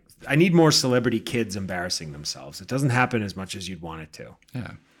 like, I need more celebrity kids embarrassing themselves. It doesn't happen as much as you'd want it to.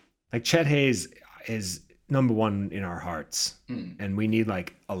 Yeah. Like, Chet Hayes is number one in our hearts, and we need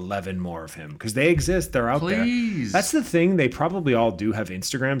like 11 more of him because they exist. They're out Please. there. That's the thing. They probably all do have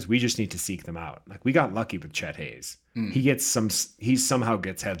Instagrams. We just need to seek them out. Like, we got lucky with Chet Hayes. He somehow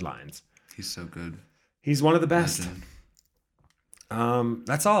gets headlines. He's so good. He's one of the best. Legend.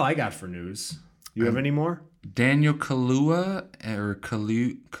 That's all I got for news. You have any more? Daniel Kaluuya, or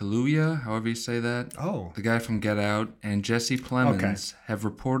Kaluuya, however you say that. Oh. The guy from Get Out, and Jesse Plemons have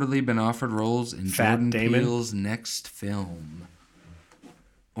reportedly been offered roles in Fat Jordan Damon? Peele's next film.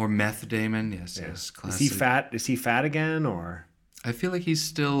 Or Meth Damon, yes. Is Classic. he fat? Is he fat again or? I feel like he's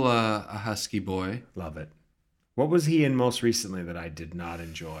still a husky boy. Love it. What was he in most recently that I did not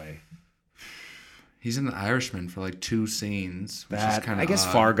enjoy? He's in The Irishman for like 2 scenes, which is kind of I guess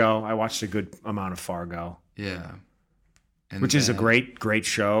Fargo. I watched a good amount of Fargo, Yeah. And which is a that- great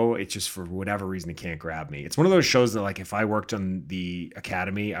show. It's just for whatever reason it can't grab me. It's one of those shows that like if I worked on the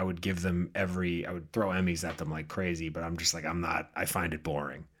Academy, I would give them I would throw Emmys at them like crazy. But I'm just like I find it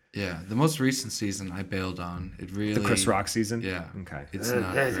boring. Yeah, the most recent season I bailed on. It really The Chris Rock season. Yeah. Okay. It's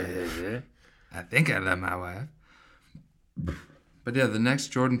not great. I think I love my wife. But yeah, the next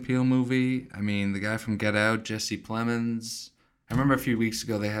Jordan Peele movie, I mean, the guy from Get Out, Jesse Plemons. I remember a few weeks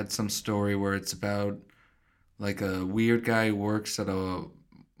ago they had some story where it's about like a weird guy who works at a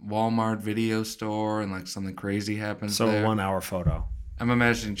Walmart video store and like something crazy happens So there. 1 hour photo. I'm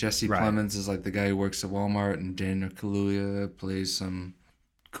imagining Jesse Right. Plemons is like the guy who works at Walmart, and Daniel Kaluuya plays some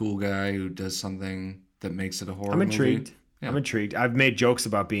cool guy who does something that makes it a horror I'm movie. intrigued. Yeah. I'm intrigued. I've made jokes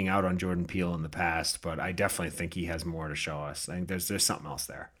about being out on Jordan Peele in the past, but I definitely think he has more to show us. I think there's something else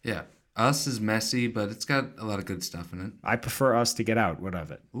there. Yeah. Us is messy, but it's got a lot of good stuff in it. I prefer Us to Get Out. What of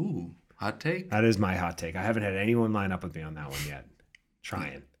it? Ooh, hot take. That is my hot take. I haven't had anyone line up with me on that one yet.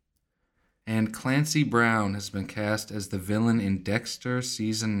 Trying. And Clancy Brown has been cast as the villain in Dexter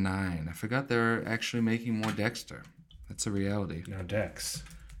Season 9. I forgot they're actually making more Dexter. That's a reality. Now Dex.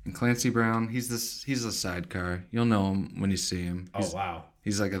 And Clancy Brown, he's a sidecar. You'll know him when you see him. Oh, wow.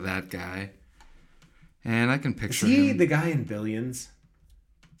 He's like that guy. And I can Is picture he him. the guy in Billions?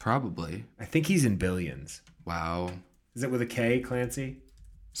 Probably. I think he's in Billions. Wow. Is it with a K, Clancy?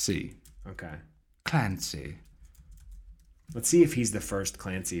 C. Okay. Clancy. Let's see if he's the first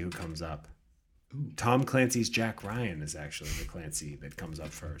Clancy who comes up. Tom Clancy's Jack Ryan is actually the Clancy that comes up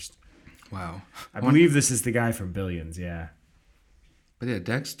first. Wow. I believe this is the guy from Billions, yeah. But yeah,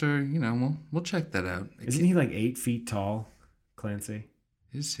 Dexter, we'll check that out. Isn't he like 8 feet tall, Clancy?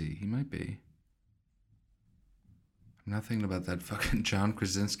 Is he? He might be. I'm not thinking about that fucking John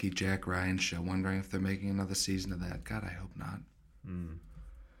Krasinski, Jack Ryan show, wondering if they're making another season of that. God, I hope not.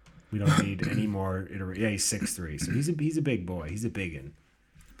 We don't need any more iteration. Yeah, he's 6'3", so he's a big boy. He's a biggin.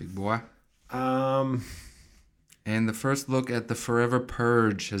 Big boy. Um, And the first look at the Forever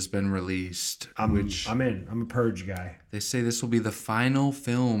Purge has been released, which I'm in. I'm a Purge guy. they say this will be the final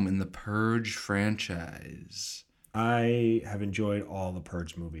film in the Purge franchise. I have enjoyed all the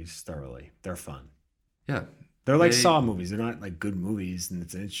Purge movies thoroughly. They're fun. Yeah. They're like They- Saw movies. They're not like good movies, and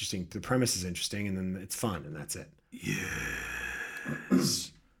it's interesting. The premise is interesting, and then it's fun, and that's it.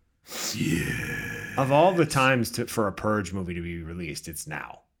 Of all the times for a Purge movie to be released, it's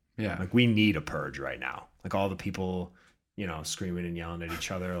now. Yeah. Like we need a Purge right now. Like all the people, screaming and yelling at each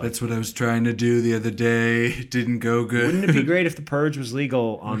other. Like, That's what I was trying to do the other day. It didn't go good. wouldn't it be great if the Purge was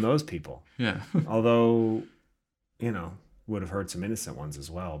legal on those people? Yeah. Although, would have hurt some innocent ones as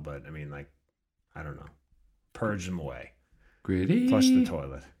well. But I mean, I don't know. Purge them away. Gritty. Flush the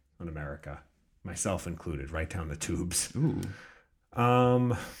toilet on America, myself included, right down the tubes. Ooh.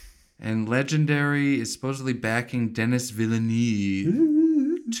 Um, And Legendary is supposedly backing Denis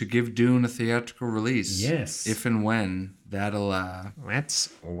Villeneuve to give Dune a theatrical release. Yes. If and when that'll that's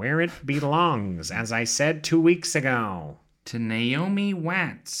where it belongs, as I said 2 weeks ago. to Naomi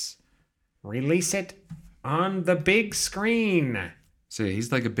Watts. Release it on the big screen. So yeah,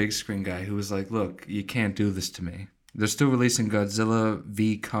 he's like a big screen guy who was like, look, you can't do this to me. They're still releasing Godzilla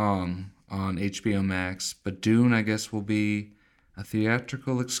v Kong on HBO Max, but Dune, I guess, will be a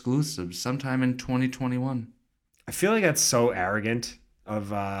theatrical exclusive sometime in 2021. I feel like that's so arrogant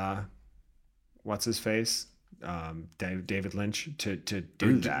of what's his face, David Lynch, to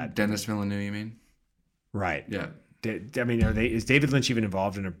do that. Denis Villeneuve, you mean? Right. Yeah. Is David Lynch even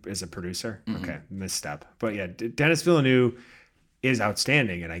involved as a producer? Mm-hmm. Okay, misstep. But yeah, Denis Villeneuve is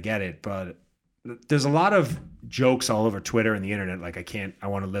outstanding, and I get it. But there's a lot of jokes all over Twitter and the internet. Like, I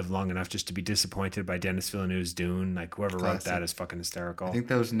want to live long enough just to be disappointed by Denis Villeneuve's Dune. Like, whoever wrote Classic. that is fucking hysterical. I think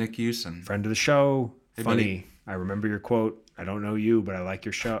that was Nick Hewson. Friend of the show. Hey, Funny. buddy. I remember your quote. I don't know you, but I like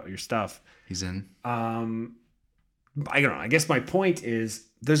your stuff. He's in. I don't know. I guess my point is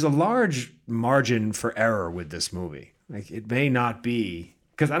there's a large margin for error with this movie. Like, it may not be,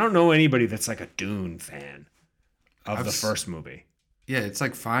 because I don't know anybody that's like a Dune fan of the first movie. Yeah, it's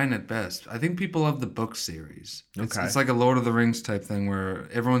like fine at best. I think people love the book series. Okay. It's like a Lord of the Rings type thing where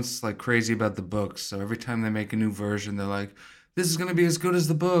everyone's like crazy about the books. So every time they make a new version, they're like, this is going to be as good as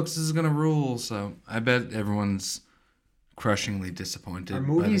the books. This is going to rule. So I bet everyone's crushingly disappointed. Are by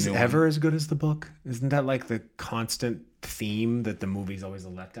movies the new ever one. as good as the book? Isn't that like the constant theme that the movie's always a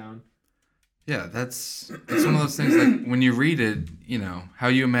letdown? Yeah, it's one of those things like when you read it, how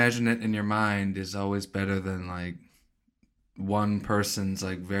you imagine it in your mind is always better than like one person's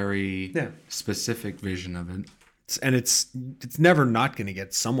like very specific vision of it. It's never not going to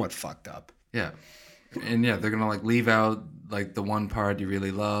get somewhat fucked up. Yeah. And yeah, they're going to like leave out like the one part you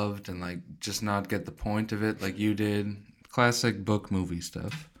really loved and like just not get the point of it like you did. Classic book movie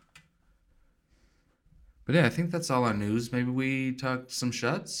stuff. But yeah, I think that's all our news. Maybe we talked some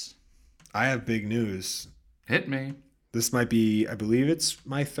shuts. I have big news. Hit me. This might be, I believe it's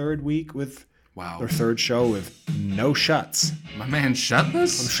my third week with, Wow. or third show with no shuts. My man I'm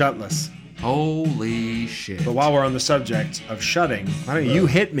shutless? shutless. Holy shit. But while we're on the subject of shutting, why don't you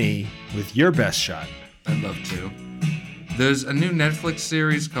hit me with your best shut? I'd love to. There's a new Netflix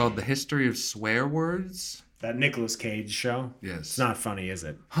series called The History of Swear Words. That Nicolas Cage show? Yes. It's not funny, is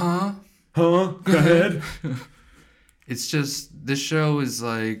it? Huh? Huh? Go ahead. It's just, this show is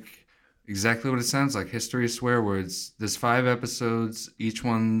like exactly what it sounds like. History of Swear Words. There's 5 episodes. Each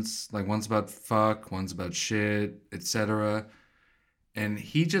one's about fuck, one's about shit, etc. And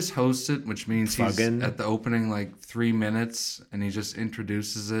he just hosts it, which means he's Fuggin'. at the opening like 3 minutes and he just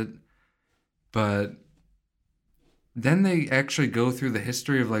introduces it. But then they actually go through the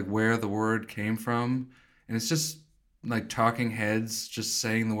history of like where the word came from. And it's just like talking heads just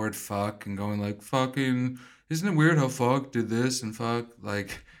saying the word fuck and going like, fucking, isn't it weird how fuck did this and fuck?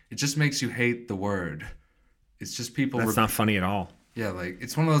 Like, it just makes you hate the word. It's just people. That's not funny at all. Yeah, like,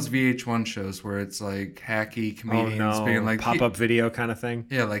 it's one of those VH1 shows where it's like hacky comedians being like, pop-up video kind of thing.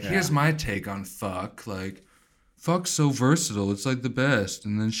 Yeah, like, here's my take on fuck. Like, fuck's so versatile. It's like the best.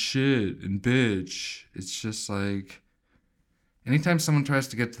 And then shit and bitch. It's just like, anytime someone tries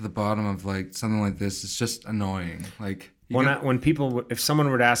to get to the bottom of like something like this, it's just annoying. Like, if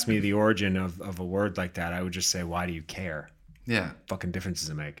someone would ask me the origin of a word like that, I would just say, why do you care? yeah, Fucking difference does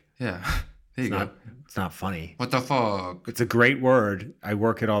it make? yeah. There you go. It's not funny. What the fuck? It's a great word. I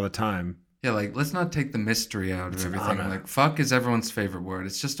work it all the time. Yeah, like, let's not take the mystery out of everything. honor. Like, fuck is everyone's favorite word.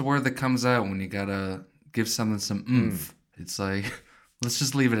 It's just a word that comes out when you gotta give something some oomph. It's like, let's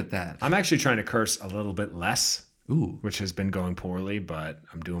just leave it at that. I'm actually trying to curse a little bit less, Ooh. which has been going poorly, but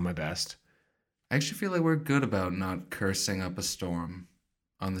I'm doing my best. I actually feel like we're good about not cursing up a storm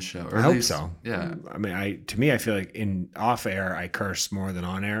on the show. Or I at hope least- so. Yeah. I mean, I feel like in off air I curse more than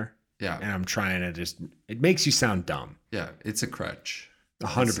on air, Yeah. and I'm trying to just. It makes you sound dumb. Yeah. It's a crutch.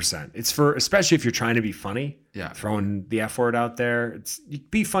 100%. It's for especially if you're trying to be funny. Yeah. Throwing the F word out there. You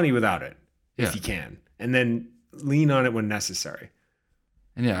be funny without it Yeah. if you can, and then lean on it when necessary.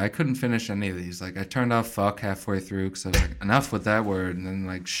 And yeah, I couldn't finish any of these. Like, I turned off fuck halfway through because I was like, enough with that word. And then,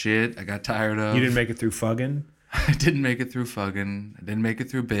 like, shit, I got tired of. You didn't make it through fugging. I didn't make it through fucking. I didn't make it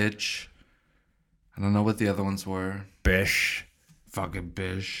through bitch. I don't know what the other ones were. Bish. Fucking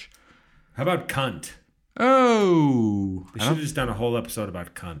bish. How about cunt? Oh. They should have just done a whole episode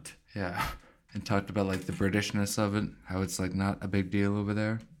about cunt. Yeah. And talked about, like, the Britishness of it. How it's, like, not a big deal over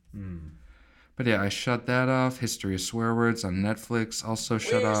there. But yeah, I shut that off. History of Swear Words on Netflix. Also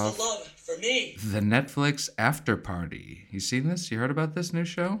shut Where's off the love for me? The Netflix After Party. You seen this? You heard about this new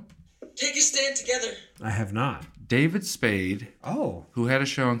show? Take a stand together. I have not. David Spade, Oh. who had a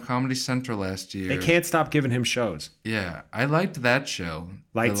show on Comedy Central last year. They can't stop giving him shows. Yeah, I liked that show.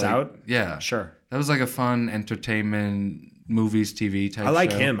 Lights The, like- Out? Yeah. Sure. That was like a fun entertainment, movies, TV type I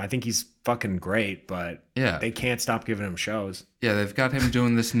like show. him. I think he's fucking great, but Yeah. they can't stop giving him shows. Yeah, they've got him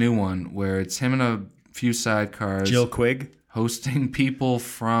doing this new one where it's him and a few sidecars Jill Quigg. hosting people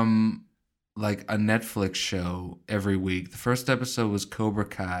from like a Netflix show every week. The first episode was Cobra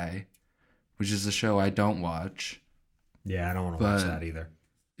Kai, which is a show I don't watch. Yeah, I don't want to watch But- that either.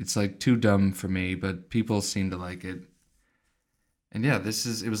 It's like too dumb for me, but people seem to like it. And yeah, it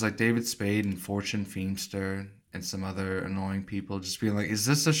was like David Spade and Fortune Feimster and some other annoying people just being like, is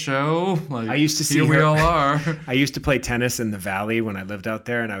this a show? Like, I used to see here we her- all are. I used to play tennis in the Valley when I lived out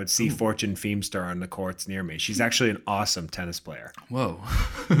there, and I would see Fortune Feimster on the courts near me. She's actually an awesome tennis player. Whoa.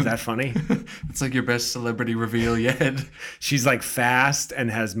 Is that funny? It's like your best celebrity reveal yet. She's like fast and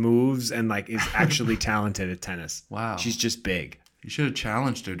has moves and like is actually talented at tennis. Wow. She's just big. You should have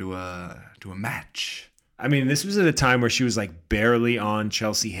challenged her to a match. I mean, this was at a time where she was like barely on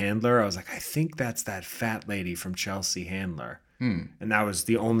Chelsea Handler. I was like, I think that's that fat lady from Chelsea Handler. And that was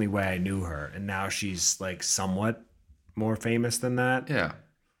the only way I knew her. And now she's like somewhat more famous than that. Yeah.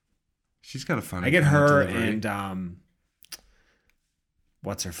 She's got a funny. I get kind of her delivery. and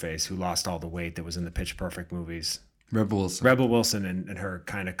what's her face, who lost all the weight that was in the Pitch Perfect movies. Rebel Wilson. Rebel Wilson and her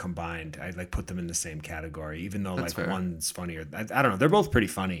kind of combined. I like put them in the same category, even though That's like fair. one's funnier. I don't know. They're both pretty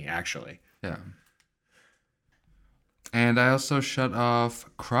funny, actually. Yeah. And I also shut off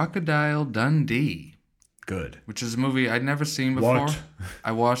Crocodile Dundee, Good. which is a movie I'd never seen before. What?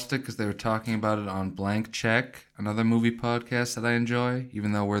 I watched it because they were talking about it on Blank Check, another movie podcast that I enjoy,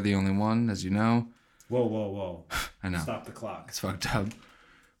 even though we're the only one, as you know. Whoa. I know. Stop the clock. It's fucked up.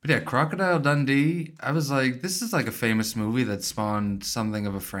 But yeah, Crocodile Dundee, I was like, this is like a famous movie that spawned something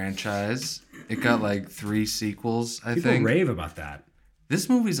of a franchise. It got like 3 sequels, I People think. rave about that. This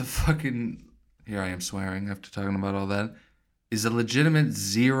movie's a fucking... Here I am swearing after talking about all that. Is a legitimate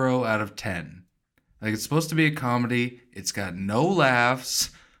 0 out of 10. Like, it's supposed to be a comedy. It's got no laughs.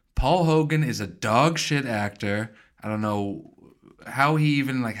 Paul Hogan is a dog shit actor. I don't know how he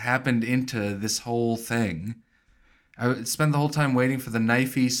even like happened into this whole thing. I spent the whole time waiting for the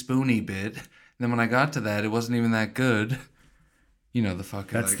knifey spoony bit. And then when I got to that, it wasn't even that good. You know the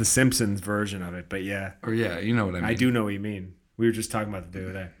fucking That's like, the Simpsons version of it, but yeah. or yeah, you know what I mean. I do know what you mean. We were just talking about it the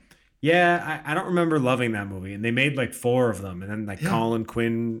other day. Yeah, I don't remember loving that movie. And they made like 4 of them. And then like Colin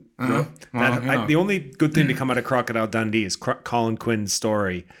Quinn. Well, yeah. The only good thing to come out of Crocodile Dundee is Colin Quinn's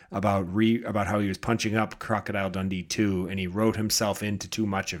story about how he was punching up Crocodile Dundee 2 and he wrote himself into too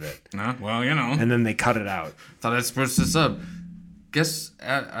much of it. Well, you know. And then they cut it out. Thought I'd spruce this up. Guess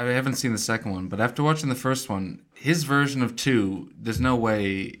I haven't seen the second one, but after watching the first one, his version of 2, there's no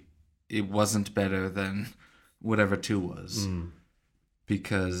way it wasn't better than whatever 2 was.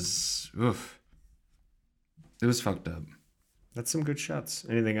 Because, oof, it was fucked up. That's some good shots.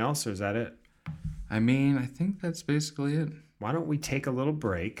 Anything else, or is that it? I mean, I think that's basically it. Why don't we take a little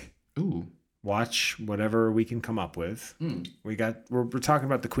break? Ooh. Watch whatever we can come up with. We're talking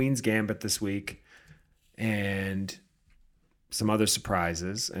about the Queen's Gambit this week, and some other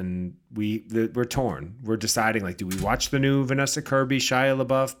surprises, and we're torn. We're deciding, like, do we watch the new Vanessa Kirby, Shia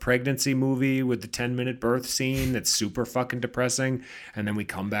LaBeouf pregnancy movie with the 10-minute birth scene that's super fucking depressing, and then we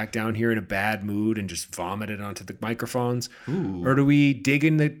come back down here in a bad mood and just vomit it onto the microphones? Ooh. Or do we dig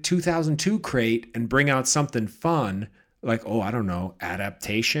in the 2002 crate and bring out something fun, like, I don't know,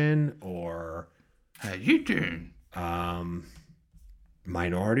 Adaptation, or How you doing?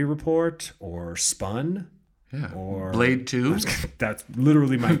 Minority Report, or Spun? Yeah. Or Blade 2? That's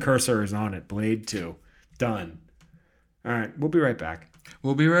literally my cursor is on it. Blade 2. Done. All right. We'll be right back.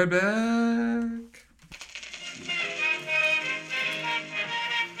 We'll be right back.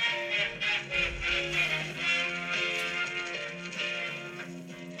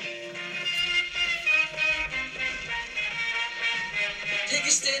 Take a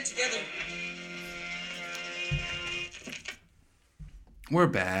stand together. We're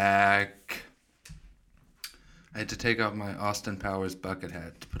back. I had to take off my Austin Powers bucket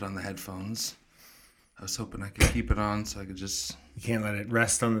hat to put on the headphones. I was hoping I could keep it on so I could just... You can't let it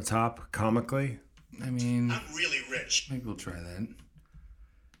rest on the top comically. I mean, I'm really rich. maybe we'll try that.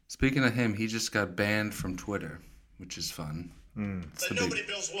 Speaking of him, he just got banned from Twitter, which is fun. But nobody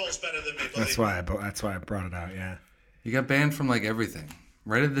builds walls better than me, buddy. That's why I brought it out. Yeah. He got banned from, like, everything.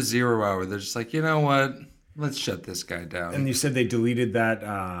 Right at the 0 hour, they're just like, you know what? Let's shut this guy down. And you said they deleted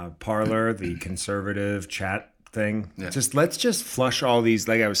that Parler, the conservative chat thing. Yeah. Let's just flush all these,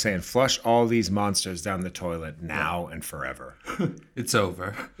 like I was saying, flush all these monsters down the toilet now and forever. It's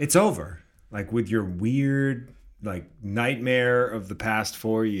over. It's over. Like, with your weird, like, nightmare of the past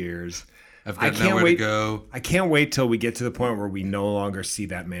 4 years. I've I got can't nowhere wait- to go. I can't wait till we get to the point where we no longer see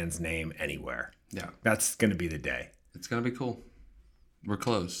that man's name anywhere. Yeah, That's going to be the day. it's going to be cool. We're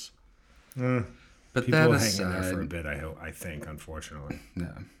close. But People that will hang in there aside, for a bit, I think, unfortunately.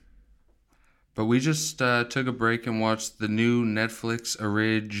 yeah. But we just took a break and watched the new Netflix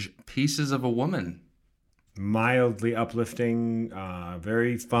orig Pieces of a Woman. Mildly uplifting,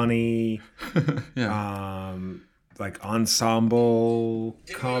 very funny, Yeah. like ensemble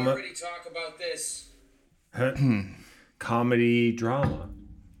Didn't we already talk about this? comedy drama.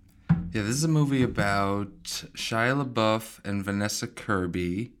 Yeah, this is a movie about Shia LaBeouf and Vanessa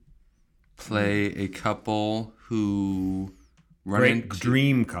Kirby play a couple who run Great into...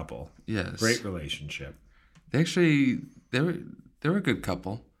 dream couple. Yes. Great relationship. They were a good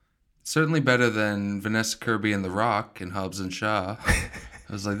couple. Certainly better than Vanessa Kirby and The Rock and Hobbs and Shaw.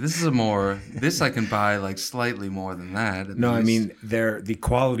 I was like, this I can buy like slightly more than that. at No, I least. mean the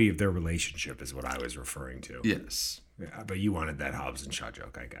quality of their relationship is what I was referring to. Yes. Yeah, but you wanted that Hobbs and Shaw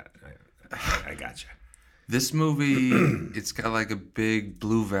joke. I got you. This movie, it's got like a big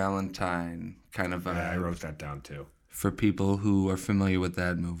Blue Valentine kind of vibe. I wrote that down too. For people who are familiar with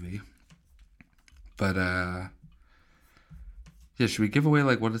that movie. But, yeah, should we give away,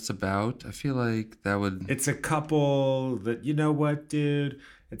 like, what it's about? I feel like that would... It's a couple that, you know what, dude?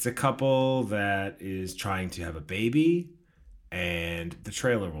 It's a couple that is trying to have a baby, and the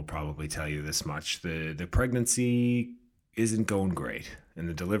trailer will probably tell you this much. The pregnancy isn't going great, and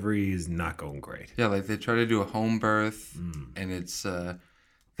the delivery is not going great. Yeah, like, they try to do a home birth, and it's,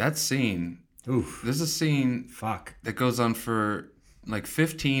 that scene... Oof. There's a scene Fuck. that goes on for, like,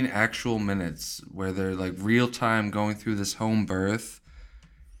 15 actual minutes where they're, like, real time going through this home birth,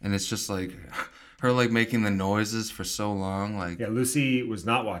 and it's just, like... Her, like, making the noises for so long, like... Yeah, Lucy was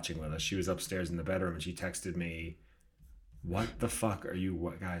not watching with us. She was upstairs in the bedroom, and she texted me, "What the fuck are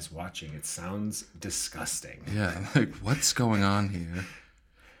you guys watching? It sounds disgusting." Yeah, like, what's going on here?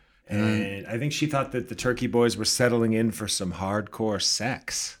 And I think she thought that the Turkey Boys were settling in for some hardcore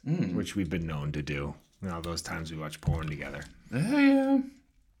sex, which we've been known to do. You know, those times we watch porn together. Yeah.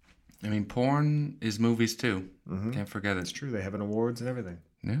 I mean, porn is movies, too. Can't forget it. It's true. They have an awards and everything.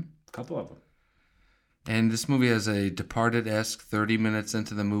 Yeah. A couple of them. And this movie has a Departed-esque 30 minutes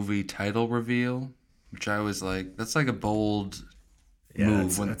into the movie title reveal, which I was like, that's like a bold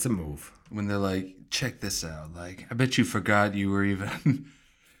move. That's a move. When they're like, check this out. Like, I bet you forgot you were even...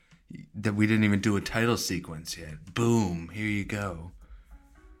 that we didn't even do a title sequence yet. Boom, here you go.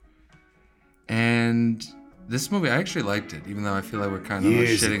 And this movie, I actually liked it, even though I feel like we're kind of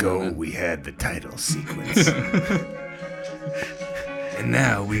Years shitting ago, on it. we had the title sequence. And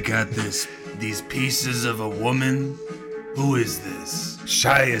now we got these pieces of a woman. Who is this?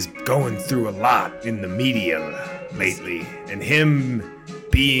 Shia's going through a lot in the media lately, and him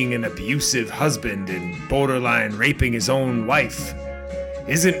being an abusive husband and borderline raping his own wife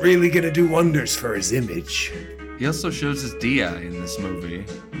isn't really gonna do wonders for his image. He also shows his DI in this movie,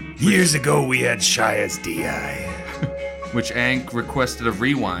 Years ago, we had Shia's DI. which Ank requested a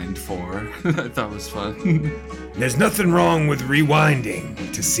rewind for. I thought was fun. There's nothing wrong with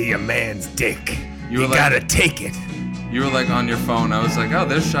rewinding to see a man's dick. You You were gotta like- take it. You were like on your phone. I was like, oh,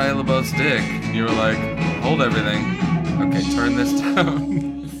 there's Shia LaBeouf's dick. And you were like, hold everything. Okay, turn this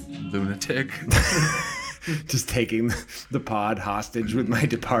down. Lunatic. Just taking the pod hostage with my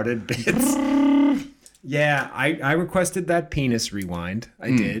departed bits. Yeah, I requested that penis rewind. I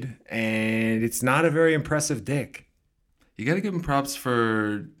did. And it's not a very impressive dick. You gotta give him props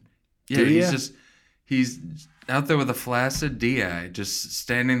for. Yeah, Do ya? he's out there with a flaccid DI, just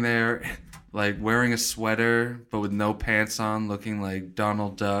standing there, like wearing a sweater but with no pants on, looking like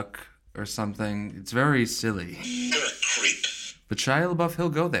Donald Duck or something. It's very silly. You're a creep. But Shia LaBeouf, he'll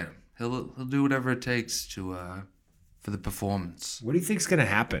go there. He'll do whatever it takes to for the performance. What do you think's gonna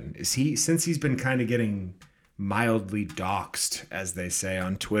happen? Is he, since he's been kind of getting mildly doxxed, as they say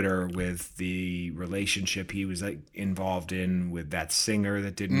on Twitter, with the relationship he was like involved in with that singer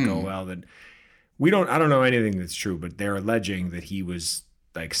that didn't go well, that I don't know anything that's true, but they're alleging that he was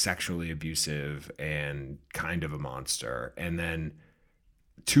like sexually abusive and kind of a monster. And then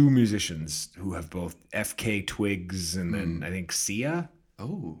two musicians who have both FK Twigs and then I think Sia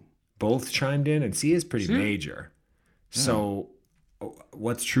Oh, both chimed in, and Sia's pretty Sia? major. So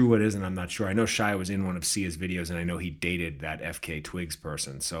what's true, what isn't, I'm not sure. I know Shia was in one of Sia's videos, and I know he dated that FK Twigs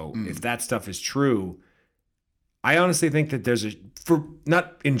person. So if that stuff is true, I honestly think that there's for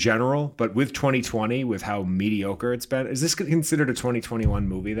not in general, but with 2020, with how mediocre it's been, is this considered a 2021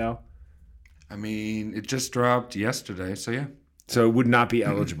 movie though? I mean, it just dropped yesterday, so yeah, So it would not be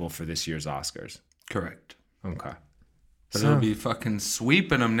eligible for this year's Oscars. correct. Okay. But So- it'll be fucking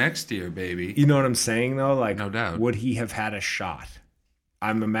sweeping them next year, baby. You know what I'm saying though? Like, No doubt. would he have had a shot?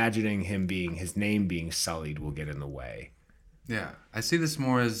 I'm imagining his name being sullied will get in the way. Yeah, I see this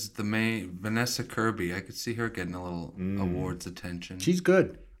more as the main Vanessa Kirby. I could see her getting a little awards attention. She's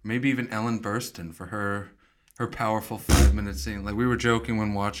good. Maybe even Ellen Burstyn for her powerful 5-minute scene. Like we were joking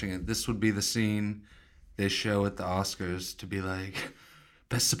when watching it. This would be the scene they show at the Oscars to be like,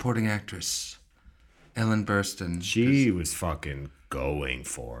 best supporting actress, Ellen Burstyn. She was fucking going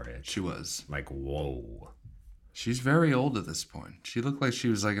for it. She was. Like, whoa. She's very old at this point. She looked like she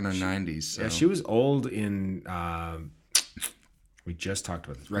was like in her 90s. So. Yeah, she was old in. We just talked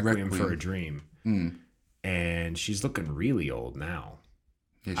about this. Requiem for a Requiem. Dream. And she's looking really old now.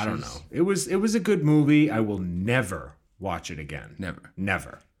 Yeah, I don't she's- know. It was a good movie. I will never watch it again. Never.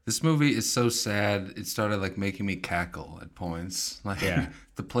 Never. This movie is so sad. It started like making me cackle at points. Like Yeah.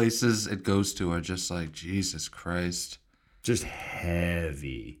 the places it goes to are just like Jesus Christ. Just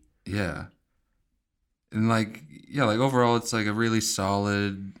heavy. Yeah. And like overall it's like a really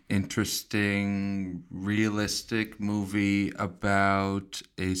solid, interesting, realistic movie about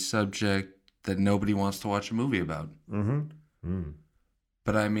a subject that nobody wants to watch a movie about.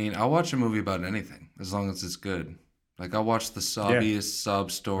 But I mean, I'll watch a movie about anything as long as it's good. Like I'll watch the sobbiest sob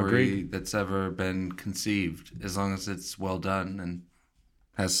story Agreed. that's ever been conceived as long as it's well done and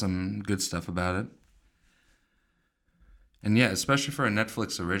has some good stuff about it. And yeah, especially for a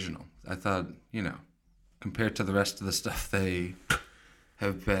Netflix original. I thought, compared to the rest of the stuff they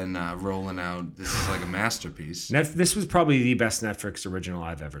have been rolling out, this is like a masterpiece. This was probably the best Netflix original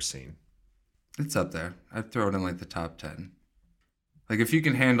I've ever seen. It's up there. I'd throw it in like the top 10. Like if you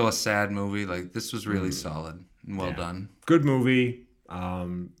can handle a sad movie, like this was really solid and well done. Good movie.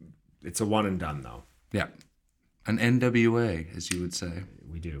 It's a one and done though. Yeah. An NWA, as you would say.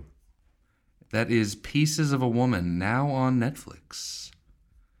 We do. That is Pieces of a Woman, now on Netflix.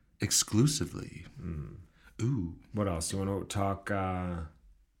 Exclusively. Ooh. What else? You want to talk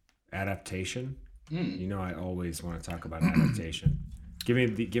adaptation? You know, I always want to talk about adaptation. Give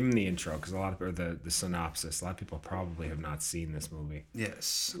him the intro, because the synopsis. A lot of people probably have not seen this movie,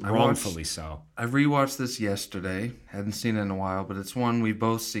 Yes. wrongfully so. I rewatched this yesterday. Hadn't seen it in a while, but it's one we've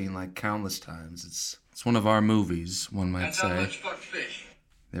both seen like countless times. It's one of our movies, one might That's how say. much fuck fish.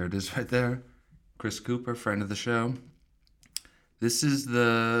 There it is right there. Chris Cooper, friend of the show. This is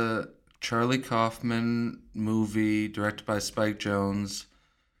the Charlie Kaufman movie directed by Spike Jonze,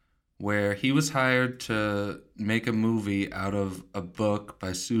 where he was hired to make a movie out of a book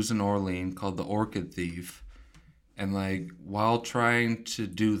by Susan Orlean called The Orchid Thief. And like while trying to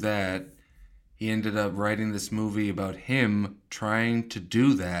do that, he ended up writing this movie about him trying to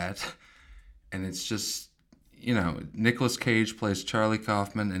do that. And it's just, you know, Nicolas Cage plays Charlie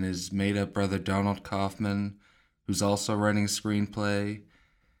Kaufman and his made-up brother Donald Kaufman, who's also writing a screenplay.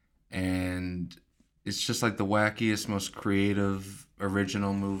 And it's just like the wackiest, most creative,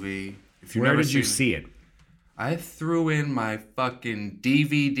 original movie. If you've Where never did you seen see it? I threw in my fucking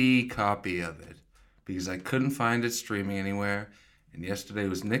DVD copy of it because I couldn't find it streaming anywhere. And yesterday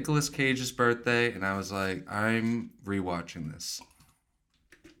was Nicolas Cage's birthday, and I was like, I'm rewatching this.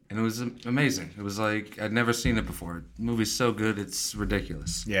 And it was amazing. It was like, I'd never seen it before. The movie's so good, it's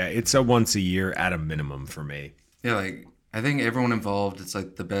ridiculous. Yeah, it's a once a year at a minimum for me. Yeah, like, I think everyone involved, it's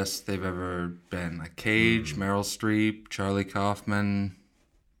like the best they've ever been. Like Cage, Meryl Streep, Charlie Kaufman,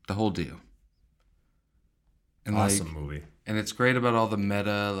 the whole deal. And Awesome movie. And it's great about all the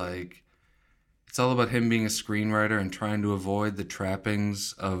meta, like, it's all about him being a screenwriter and trying to avoid the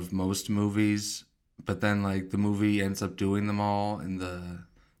trappings of most movies. But then, like, the movie ends up doing them all in the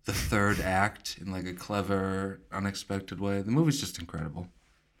third act in, like, a clever, unexpected way. The movie's just incredible.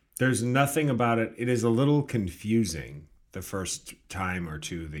 There's nothing about it. It is a little confusing the first time or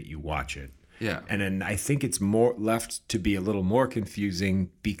two that you watch it. Yeah. And then I think it's more left to be a little more confusing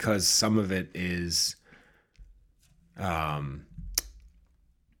because some of it is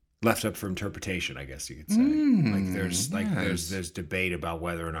left up for interpretation, I guess you could say. There's debate about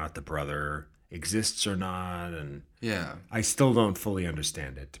whether or not the brother exists or not, and Yeah. I still don't fully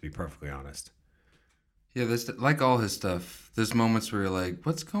understand it, to be perfectly honest. Yeah, there's, like all his stuff, there's moments where you're like,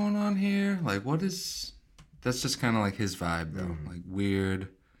 what's going on here? Like, what is... That's just kind of like his vibe, though. Like, weird,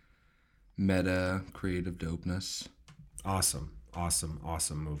 meta, creative dopeness. Awesome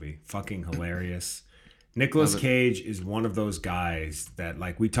movie. Fucking hilarious. Nicolas Cage is one of those guys that,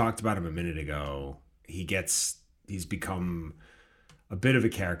 like, we talked about him a minute ago. He's become a bit of a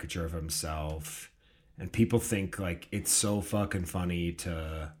caricature of himself, and people think, like, it's so fucking funny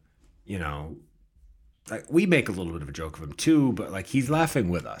to, you know, like, we make a little bit of a joke of him too, but, like, he's laughing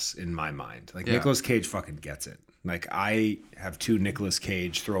with us in my mind. Like, Yeah. Nicolas Cage fucking gets it. Like, I have 2 Nicolas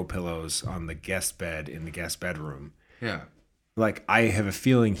Cage throw pillows on the guest bed in the guest bedroom. Yeah. Like, I have a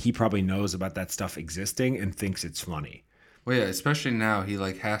feeling he probably knows about that stuff existing and thinks it's funny. Well, yeah, especially now, he,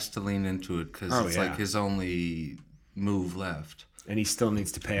 like, has to lean into it because it's, yeah. like, his only move left. And he still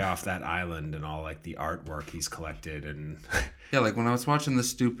needs to pay off that island and all, like, the artwork he's collected. And Yeah, like, when I was watching the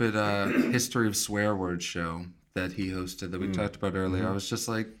stupid History of Swear Words show that he hosted that we talked about earlier, I was just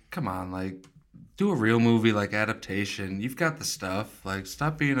like, come on, like, do a real movie, like, adaptation. You've got the stuff. Like,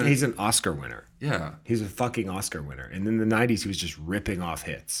 stop being a... he's an Oscar winner. Yeah. He's a fucking Oscar winner. And in the 90s, he was just ripping off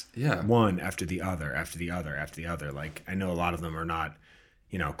hits. Yeah. One after the other, after the other, after the other. Like, I know a lot of them are not,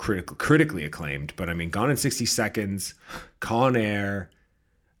 you know, critically acclaimed, but I mean, Gone in 60 Seconds, Con Air,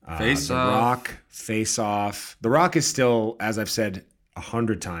 Face The Off. Rock, Face Off. The Rock is still, as I've said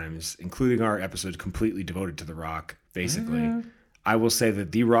 100 times, including our episode completely devoted to The Rock, basically. I will say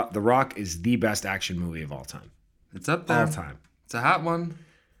that The Rock is the best action movie of all time. It's up there. All time. It's a hot one.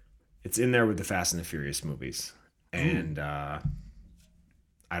 It's in there with the Fast and the Furious movies. And I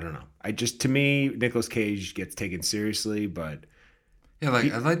don't know. To me, Nicolas Cage gets taken seriously, but Yeah,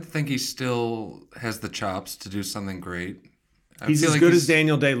 like, I'd like to think he still has the chops to do something great. I he's feel as like good as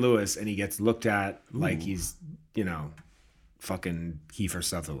Daniel Day-Lewis, and he gets looked at like he's, you know, fucking Kiefer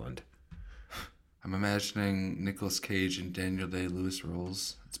Sutherland. I'm imagining Nicolas Cage and Daniel Day-Lewis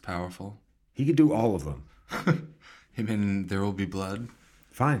roles. It's powerful. He could do all of them. Him in There Will Be Blood.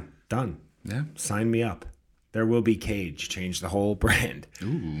 Fine. Done. Yeah. Sign me up. There will be Cage. Change the whole brand.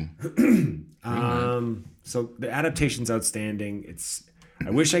 Ooh. So the adaptation's outstanding.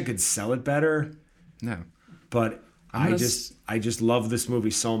 I wish I could sell it better, No. but I'm gonna I just love this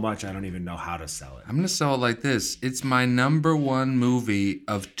movie so much I don't even know how to sell it. I'm going to sell it like this. It's my number one movie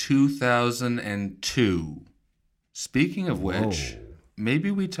of 2002. Speaking of which,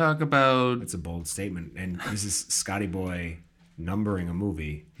 maybe we talk about... It's a bold statement. And this is Scotty Boy numbering a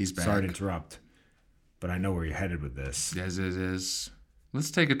movie. He's back. Sorry to interrupt, but I know where you're headed with this. Yes, it is.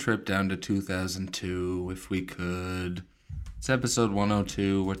 Let's take a trip down to 2002 if we could. It's episode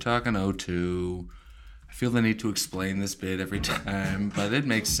 102. We're talking 02. I feel the need to explain this bit every time, but it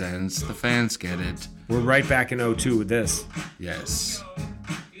makes sense. The fans get it. We're right back in 02 with this. Yes.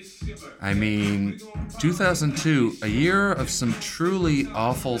 I mean, 2002, a year of some truly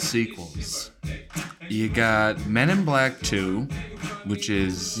awful sequels. You got Men in Black 2, which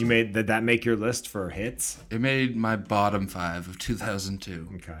is... Did that make your list for hits? It made my bottom 5 of 2002.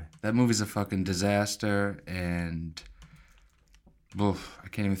 Okay. That movie's a fucking disaster, and... Oof, I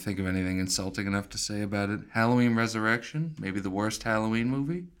can't even think of anything insulting enough to say about it. Halloween Resurrection, maybe the worst Halloween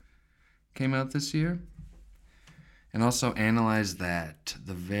movie, came out this year. And also Analyze That,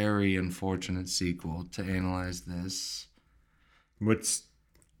 the very unfortunate sequel to Analyze This.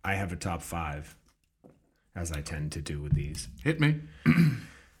 I have a top 5, as I tend to do with these. Hit me.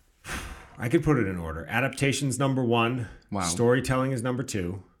 I could put it in order. Adaptation's number 1. Wow. Storytelling is number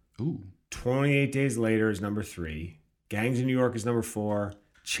 2. Ooh. 28 Days Later is number 3. Gangs of New York is number 4.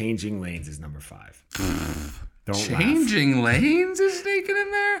 Changing Lanes is number 5. Don't laugh. Changing Lanes is sneaking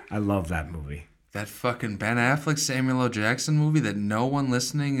in there? I love that movie. That fucking Ben Affleck, Samuel L. Jackson movie that no one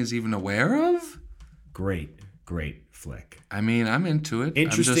listening is even aware of? Great flick. I mean, I'm into it.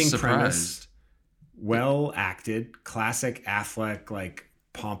 Interesting I'm just surprised. premise. Well acted. Classic Affleck, like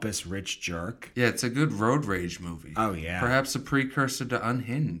pompous rich jerk. Yeah, it's a good road rage movie. Oh, yeah. Perhaps a precursor to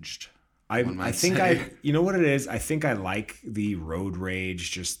Unhinged. I think say. you know what it is? I think I like the road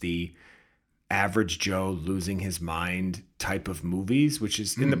rage, just the average Joe losing his mind type of movies, which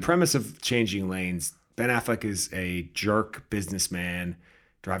is in the premise of Changing Lanes. Ben Affleck is a jerk businessman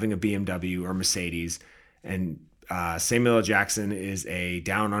driving a BMW or Mercedes, and Samuel L. Jackson is a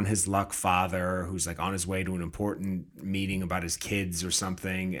down on his luck father who's like on his way to an important meeting about his kids or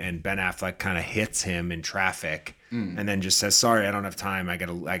something, and Ben Affleck kind of hits him in traffic and then just says, "Sorry, I don't have time. I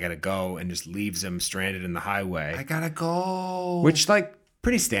gotta go," and just leaves him stranded in the highway. I gotta go. Which, like,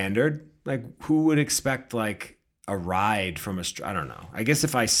 pretty standard. Like, who would expect like a ride from I don't know. I guess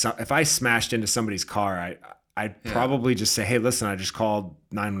if I smashed into somebody's car, I'd probably just say, "Hey, listen, I just called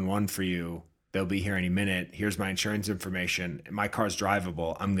 911 for you. They'll be here any minute. Here's my insurance information. My car's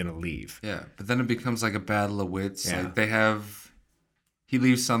drivable. I'm going to leave." Yeah, but then it becomes like a battle of wits. Yeah. Like he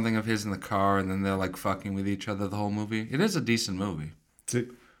leaves something of his in the car and then they're like fucking with each other the whole movie. It is a decent movie.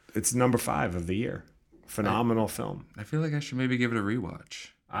 It's number 5 of the year. Phenomenal film. I feel like I should maybe give it a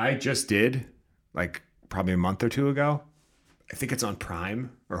rewatch. I just did, like, probably a month or 2 ago. I think it's on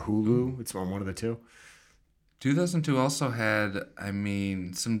Prime or Hulu. It's on one of the two. 2002 also had,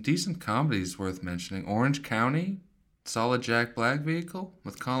 some decent comedies worth mentioning. Orange County, solid Jack Black vehicle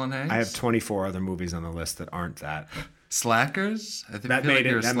with Colin Hanks. I have 24 other movies on the list that aren't that. Slackers? I think That feel made like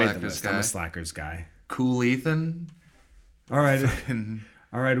you're it. a That made the Slackers list. guy. I'm a Slackers guy. Cool Ethan. All right.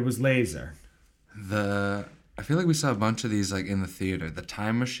 All right. It was Laser. I feel like we saw a bunch of these like in the theater. The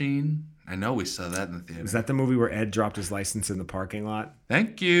Time Machine. I know we saw that in the theater. Is that the movie where Ed dropped his license in the parking lot?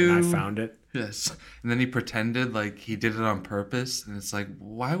 Thank you. And I found it. Yes. And then he pretended like he did it on purpose. And it's like,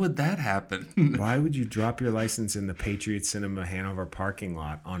 why would that happen? Why would you drop your license in the Patriot Cinema Hanover parking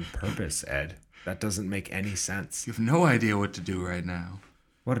lot on purpose, Ed? That doesn't make any sense. You have no idea what to do right now.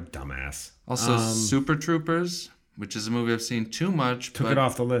 What a dumbass. Also, Super Troopers, which is a movie I've seen too much. Took but it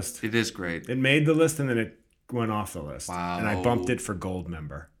off the list. It is great. It made the list and then it went off the list. Wow. And I bumped it for gold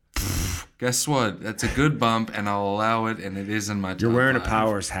member. Guess what? That's a good bump, and I'll allow it, and it is in my top You're wearing 5. a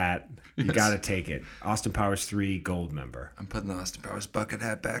Powers hat. You Yes. got to take it. Austin Powers 3 gold member. I'm putting the Austin Powers bucket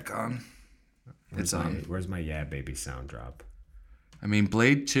hat back on. It's on. Where's my Yeah Baby sound drop?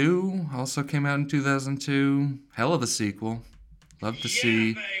 Blade 2 also came out in 2002. Hell of a sequel. Love to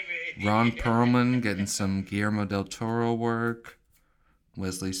see Ron Perlman getting some Guillermo del Toro work.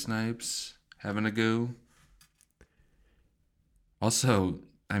 Wesley Snipes having a go. Also,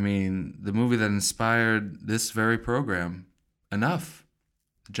 the movie that inspired this very program, Enough.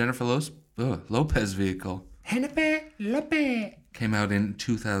 The Jennifer Lopez vehicle. Came out in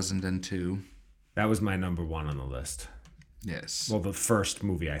 2002. That was my number 1 on the list. Yes. Well, the first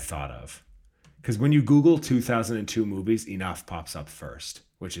movie I thought of. Because when you Google 2002 movies, Enough pops up first,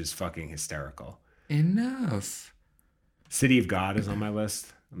 which is fucking hysterical. Enough. City of God is on my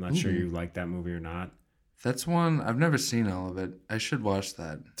list. I'm not sure you like that movie or not. That's one, I've never seen all of it. I should watch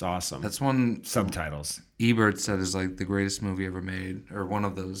that. It's awesome. That's one Subtitles. Ebert said is like the greatest movie ever made, or one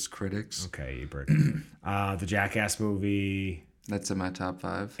of those critics. Okay, Ebert. The Jackass movie. That's in my top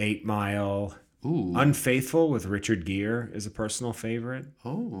 5. 8 Mile. Ooh. Unfaithful with Richard Gere is a personal favorite.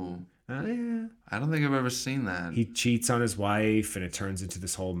 Oh. Yeah. I don't think I've ever seen that. He cheats on his wife and it turns into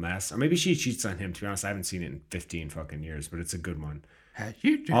this whole mess. Or maybe she cheats on him. To be honest, I haven't seen it in 15 fucking years, but it's a good one. How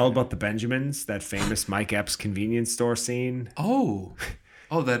you doing? All About the Benjamins, that famous Mike Epps convenience store scene. Oh,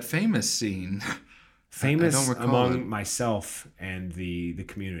 that famous scene. Famous I don't recall among it. myself and the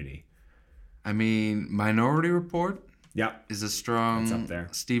community. Minority Report Yeah. is a strong It's up there.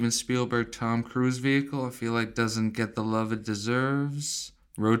 Steven Spielberg, Tom Cruise vehicle. I feel like doesn't get the love it deserves.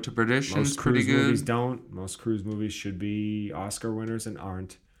 Road to Perdition is Most pretty cruise movies good. don't. Most cruise movies should be Oscar winners and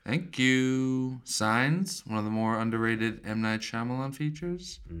aren't. Thank you. Signs, one of the more underrated M. Night Shyamalan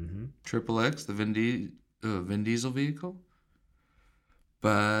features. Mm-hmm. Triple X, the Vin Diesel vehicle.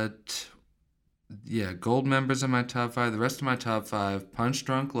 But yeah, gold members in my top 5. The rest of my top 5: Punch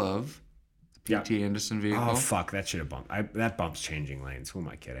Drunk Love, The Yeah. P.T. Anderson vehicle. Oh fuck, that should have bumped. That bump's changing lanes. Who am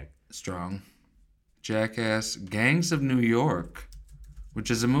I kidding? Strong. Jackass, Gangs of New York,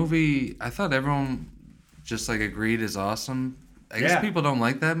 which is a movie I thought everyone just like agreed is awesome. I guess people don't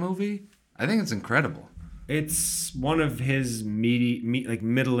like that movie. I think it's incredible. It's one of his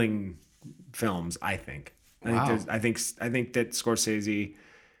middling films. I think. Wow. I think that Scorsese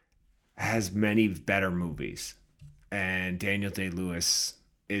has many better movies, and Daniel Day-Lewis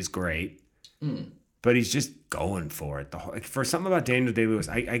is great, but he's just going for it. For something about Daniel Day-Lewis,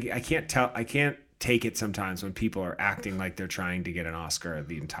 I can't tell. I can't take it sometimes when people are acting like they're trying to get an Oscar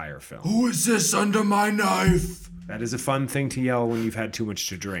the entire film. Who is this under my knife? That is a fun thing to yell when you've had too much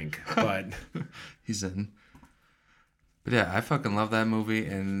to drink, but He's in. But yeah, I fucking love that movie.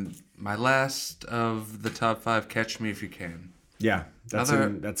 And my last of the top 5, Catch Me If You Can. yeah, that's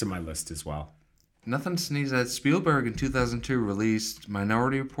Another- in my list as well. Nothing to sneeze at. Spielberg in 2002 released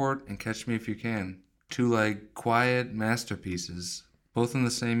Minority Report and Catch Me If You Can. 2 like quiet masterpieces, both in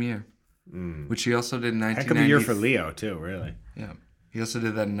the same year. Which he also did in 1990. Heck of a year for Leo too, really. Yeah. He also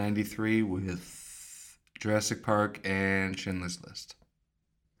did that in 93 with Jurassic Park and Schindler's List.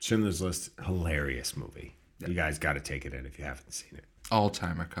 Schindler's List, hilarious movie. You guys got to take it in if you haven't seen it.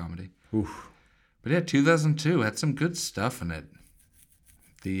 All-timer comedy. Oof. But yeah, 2002 had some good stuff in it.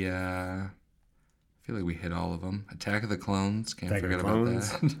 I feel like we hit all of them. Attack of the Clones. Can't Attack of forget the about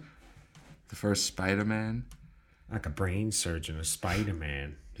Clones. that. The first Spider-Man. Like a brain surgeon, a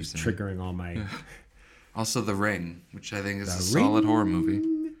Spider-Man. He's triggering all my... Also The Ring, which I think is a The solid Ring. horror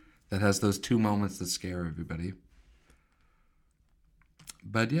movie that has those 2 moments that scare everybody.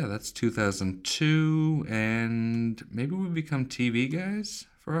 But yeah, that's 2002, and maybe we become TV guys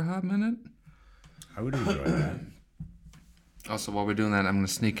for a hot minute. I would enjoy that. Also, while we're doing that, I'm going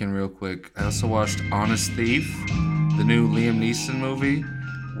to sneak in real quick. I also watched Honest Thief, the new Liam Neeson movie,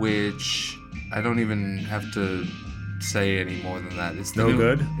 which I don't even have to say any more than that. It's the No new,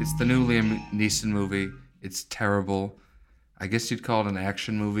 good? It's the new Liam Neeson movie. It's terrible. I guess you'd call it an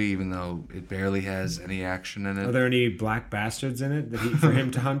action movie, even though it barely has any action in it. Are there any black bastards in it for him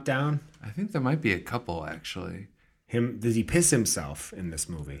to hunt down? I think there might be a couple, actually. Does he piss himself in this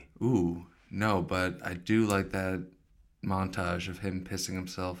movie? Ooh, no, but I do like that montage of him pissing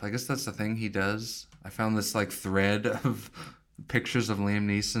himself. I guess that's the thing he does. I found this like thread of pictures of Liam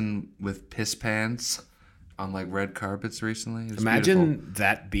Neeson with piss pants on like red carpets recently. It was Imagine beautiful.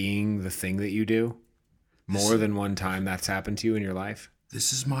 that being the thing that you do. More than one time that's happened to you in your life.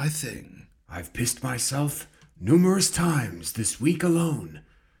 This is my thing. I've pissed myself numerous times this week alone.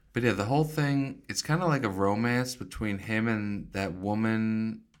 But yeah, the whole thing, it's kind of like a romance between him and that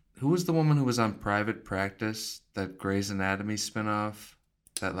woman. Who was the woman who was on Private Practice, that Grey's Anatomy spinoff?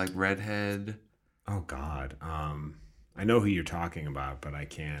 That like redhead. Oh God. I know who you're talking about, but I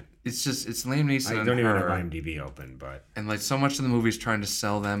can't. It's Liam Neeson I and don't even her. have IMDb open, but And like so much of the movie is trying to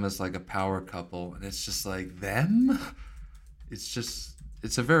sell them as like a power couple, and it's just like them.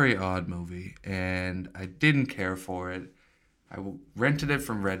 It's a very odd movie, and I didn't care for it. I rented it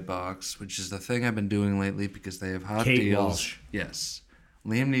from Redbox, which is the thing I've been doing lately because they have hot Kate deals. Walsh. Yes,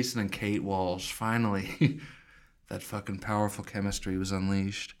 Liam Neeson and Kate Walsh. Finally, that fucking powerful chemistry was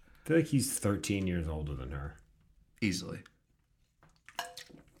unleashed I feel like he's 13 years older than her. easily.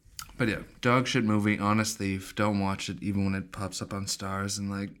 But yeah, dog shit movie, Honest Thief. Don't watch it even when it pops up on Stars in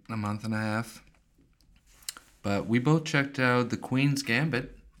like a month and a half. But we both checked out The Queen's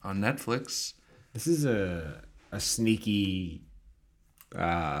Gambit on Netflix. This is a sneaky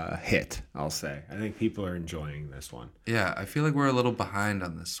hit, I'll say. I think people are enjoying this one. Yeah, I feel like we're a little behind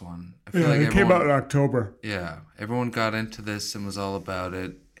on this one. I feel like everyone, in October. yeah, everyone got into this and was all about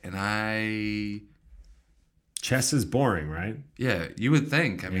it. And Chess is boring, right? yeah, you would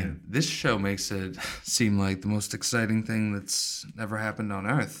think. I mean, this show makes it seem like the most exciting thing that's ever happened on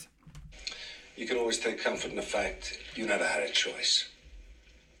Earth. You can always take comfort in the fact you never had a choice.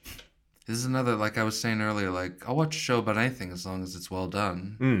 This is another, like I was saying earlier, like, I'll watch a show about anything as long as it's well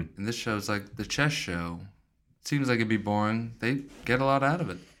done. And this show's like the chess show. It seems like it'd be boring. They get a lot out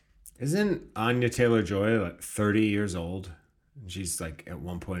of it. Isn't Anya Taylor-Joy like 30 years old? And she's like, at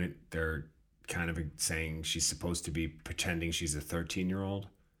one point, they're kind of saying she's supposed to be pretending she's a 13-year-old.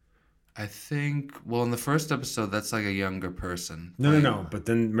 I think, well, in the first episode, that's like a younger person. No. But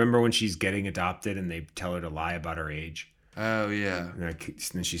then remember when she's getting adopted and they tell her to lie about her age? Oh, yeah. And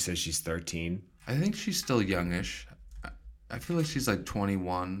then she says she's 13. I think she's still youngish. I feel like she's like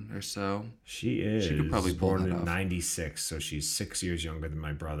 21 or so. She is. She could probably pull born that in off. 96, so she's 6 years younger than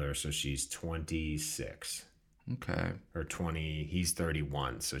my brother, so she's 26. Okay. Or 20. He's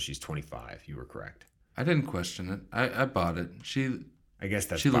 31, so she's 25. You were correct. I didn't question it. I bought it. I guess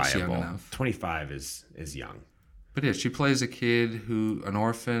that's She looks viable. young enough. 25 is young. But yeah, she plays a kid an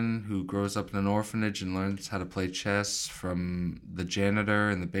orphan who grows up in an orphanage and learns how to play chess from the janitor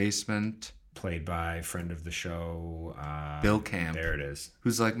in the basement, Played by friend of the show, Bill Camp, There it is.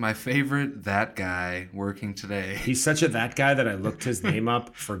 who's like my favorite that guy working today. He's such a that guy that I looked his name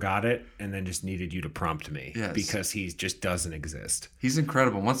up, forgot it, and then just needed you to prompt me. Yes. Because he just doesn't exist. He's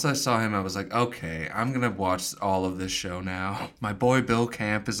incredible. Once I saw him, I was like, okay, I'm going to watch all of this show now. My boy Bill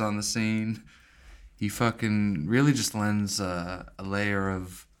Camp is on the scene. He fucking really just lends a layer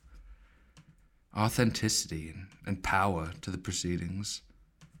of authenticity and power to the proceedings.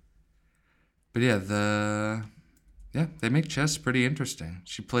 But yeah, they make chess pretty interesting.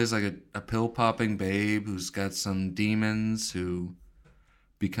 She plays like a pill-popping babe who's got some demons, who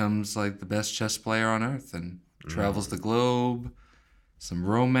becomes like the best chess player on earth and travels the globe. Some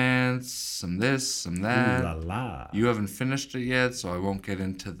romance, some this, some that. Ooh la la. You haven't finished it yet, so I won't get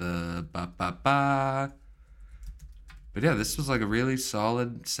into the ba-ba-ba. But yeah, this was like a really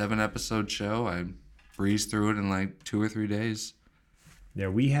solid 7-episode show. I breezed through it in like 2 or 3 days. Yeah,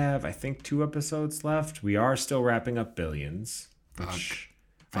 we have, I think, 2 episodes left. We are still wrapping up Billions. Which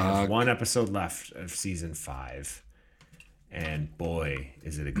I have 1 episode left of season 5. And boy,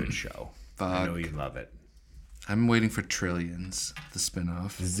 is it a good show. I know you love it. I'm waiting for Trillions, the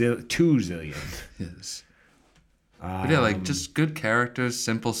spinoff. 2 zillion. Yes. But yeah, like just good characters,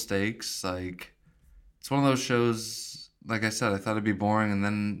 simple stakes. Like it's one of those shows. Like I said, I thought it'd be boring, and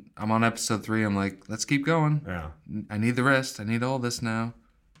then I'm on episode 3. I'm like, let's keep going. Yeah. I need the rest. I need all this now.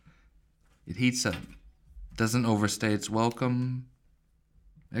 It heats up. Doesn't overstay its welcome.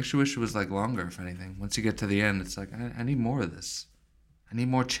 I actually wish it was like longer, if anything. Once you get to the end, it's like, I need more of this. I need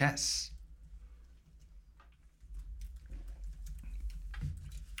more chess.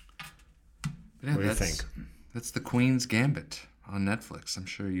 But yeah, What do you think? That's The Queen's Gambit on Netflix. I'm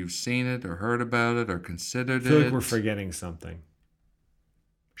sure you've seen it or heard about it or considered I feel it. like we're forgetting something.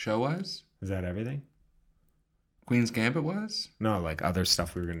 Show-wise? Is that everything? Queen's Gambit-wise? No, like other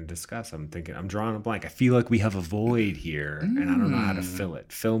stuff we were going to discuss. I'm drawing a blank. I feel like we have a void here, and I don't know how to fill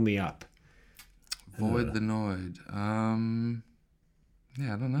it. Fill me up. Void the Noid.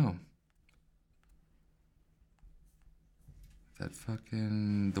 Yeah, I don't know. That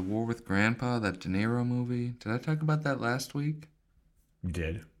fucking The War with Grandpa, that De Niro movie. Did I talk about that last week? You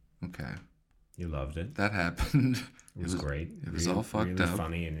did. Okay. You loved it. That happened. It was great. It was all fucked really up.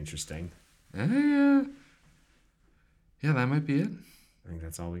 Funny and interesting. Yeah, that might be it. I think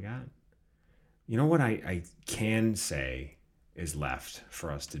that's all we got. You know what I can say is left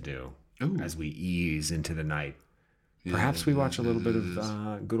for us to do Ooh. as we ease into the night? Perhaps we watch a little bit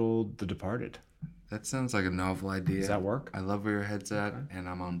of good old The Departed. That sounds like a novel idea. Does that work? I love where your head's at, and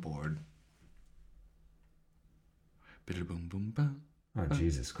I'm on board. Boom, boom, ba. Oh,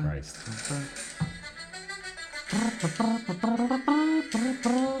 Jesus Christ.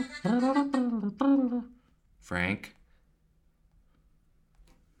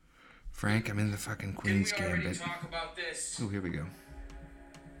 Frank, I'm in the fucking Queen's Didn't we already Gambit. talk about this? Oh, here we go.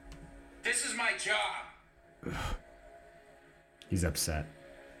 This is my job. He's upset.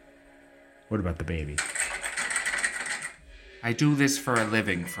 What about the baby? I do this for a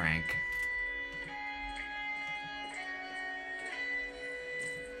living, Frank.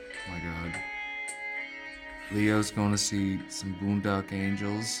 Oh my God. Leo's going to see some Boondock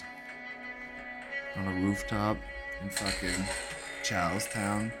Angels on a rooftop in fucking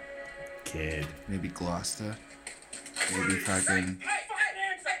Charlestown, Kid. maybe Gloucester, maybe fucking Hey,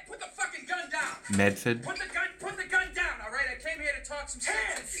 put the fucking gun down. Medford. Put the gun down, all right? I came here to talk some sense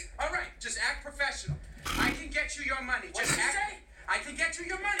with you. All right, just act professional. I can get you your money. Just act. I can get you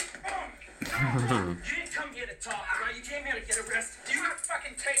your money. You didn't come here to talk, right? You came here to get arrested. Do you have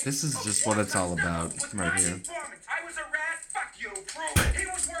fucking tape? This is just what it's all about With right my here. informant. I was a rat. Fuck you. Prove it. He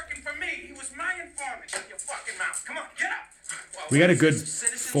was working for me. He was my informant. Shut your fucking mouth. Come on, get up. Well, We got a good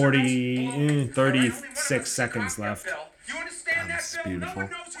citizens 40, are all- 36 All right, only one of us is seconds cocked up, left. Bill. You understand That's that, Bill? beautiful. No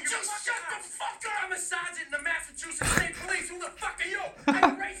one knows who you are. Just shut the fuck up. I'm a sergeant in the Massachusetts State Police. Who the fuck are you?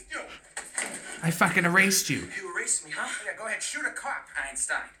 I erased you. I fucking erased you. You erased me, huh? Yeah, go ahead. Shoot a cop,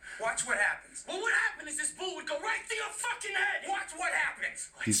 Einstein. Watch what happens. Well, what happened is this bull would go right through your fucking head. Watch what happens.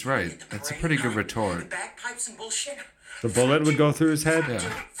 He's right. That's a pretty good retort. Bagpipes and bullshit. The bullet would go through his head? Yeah.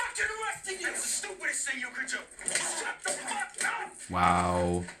 Fucking arresting you. That's the stupidest thing you could do. Shut the fuck up.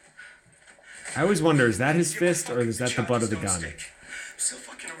 Wow. I always wonder, is that his fist or is that the butt of the gun? So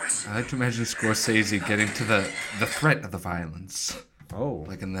fucking arrested. I like to imagine Scorsese getting to the threat of the violence. Oh.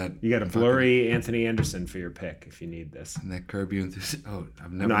 Like in that. You got a blurry Anthony Anderson for your pick if you need this. In that Curb Your Enthusiasm. Oh,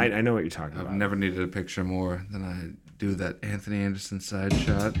 I've never. No, I know what you're talking I've about. never needed a picture more than I do that Anthony Anderson side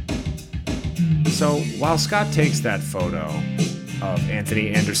shot. So while Scott takes that photo of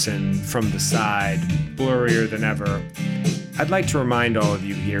Anthony Anderson from the side, blurrier than ever, I'd like to remind all of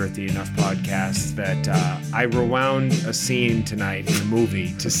you here at the Enough Podcast that I rewound a scene tonight in the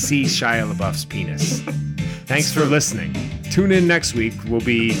movie to see Shia LaBeouf's penis. Thanks for listening. Tune in next week. Will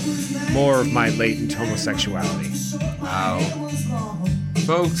be more of my latent homosexuality. Wow.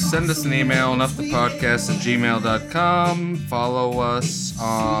 Folks, send us an email, enoughthepodcast@gmail.com. Follow us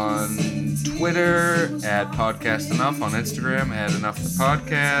on Twitter @PodcastEnough, on Instagram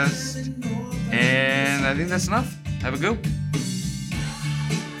 @EnoughThePodcast. And I think that's enough. Have a go.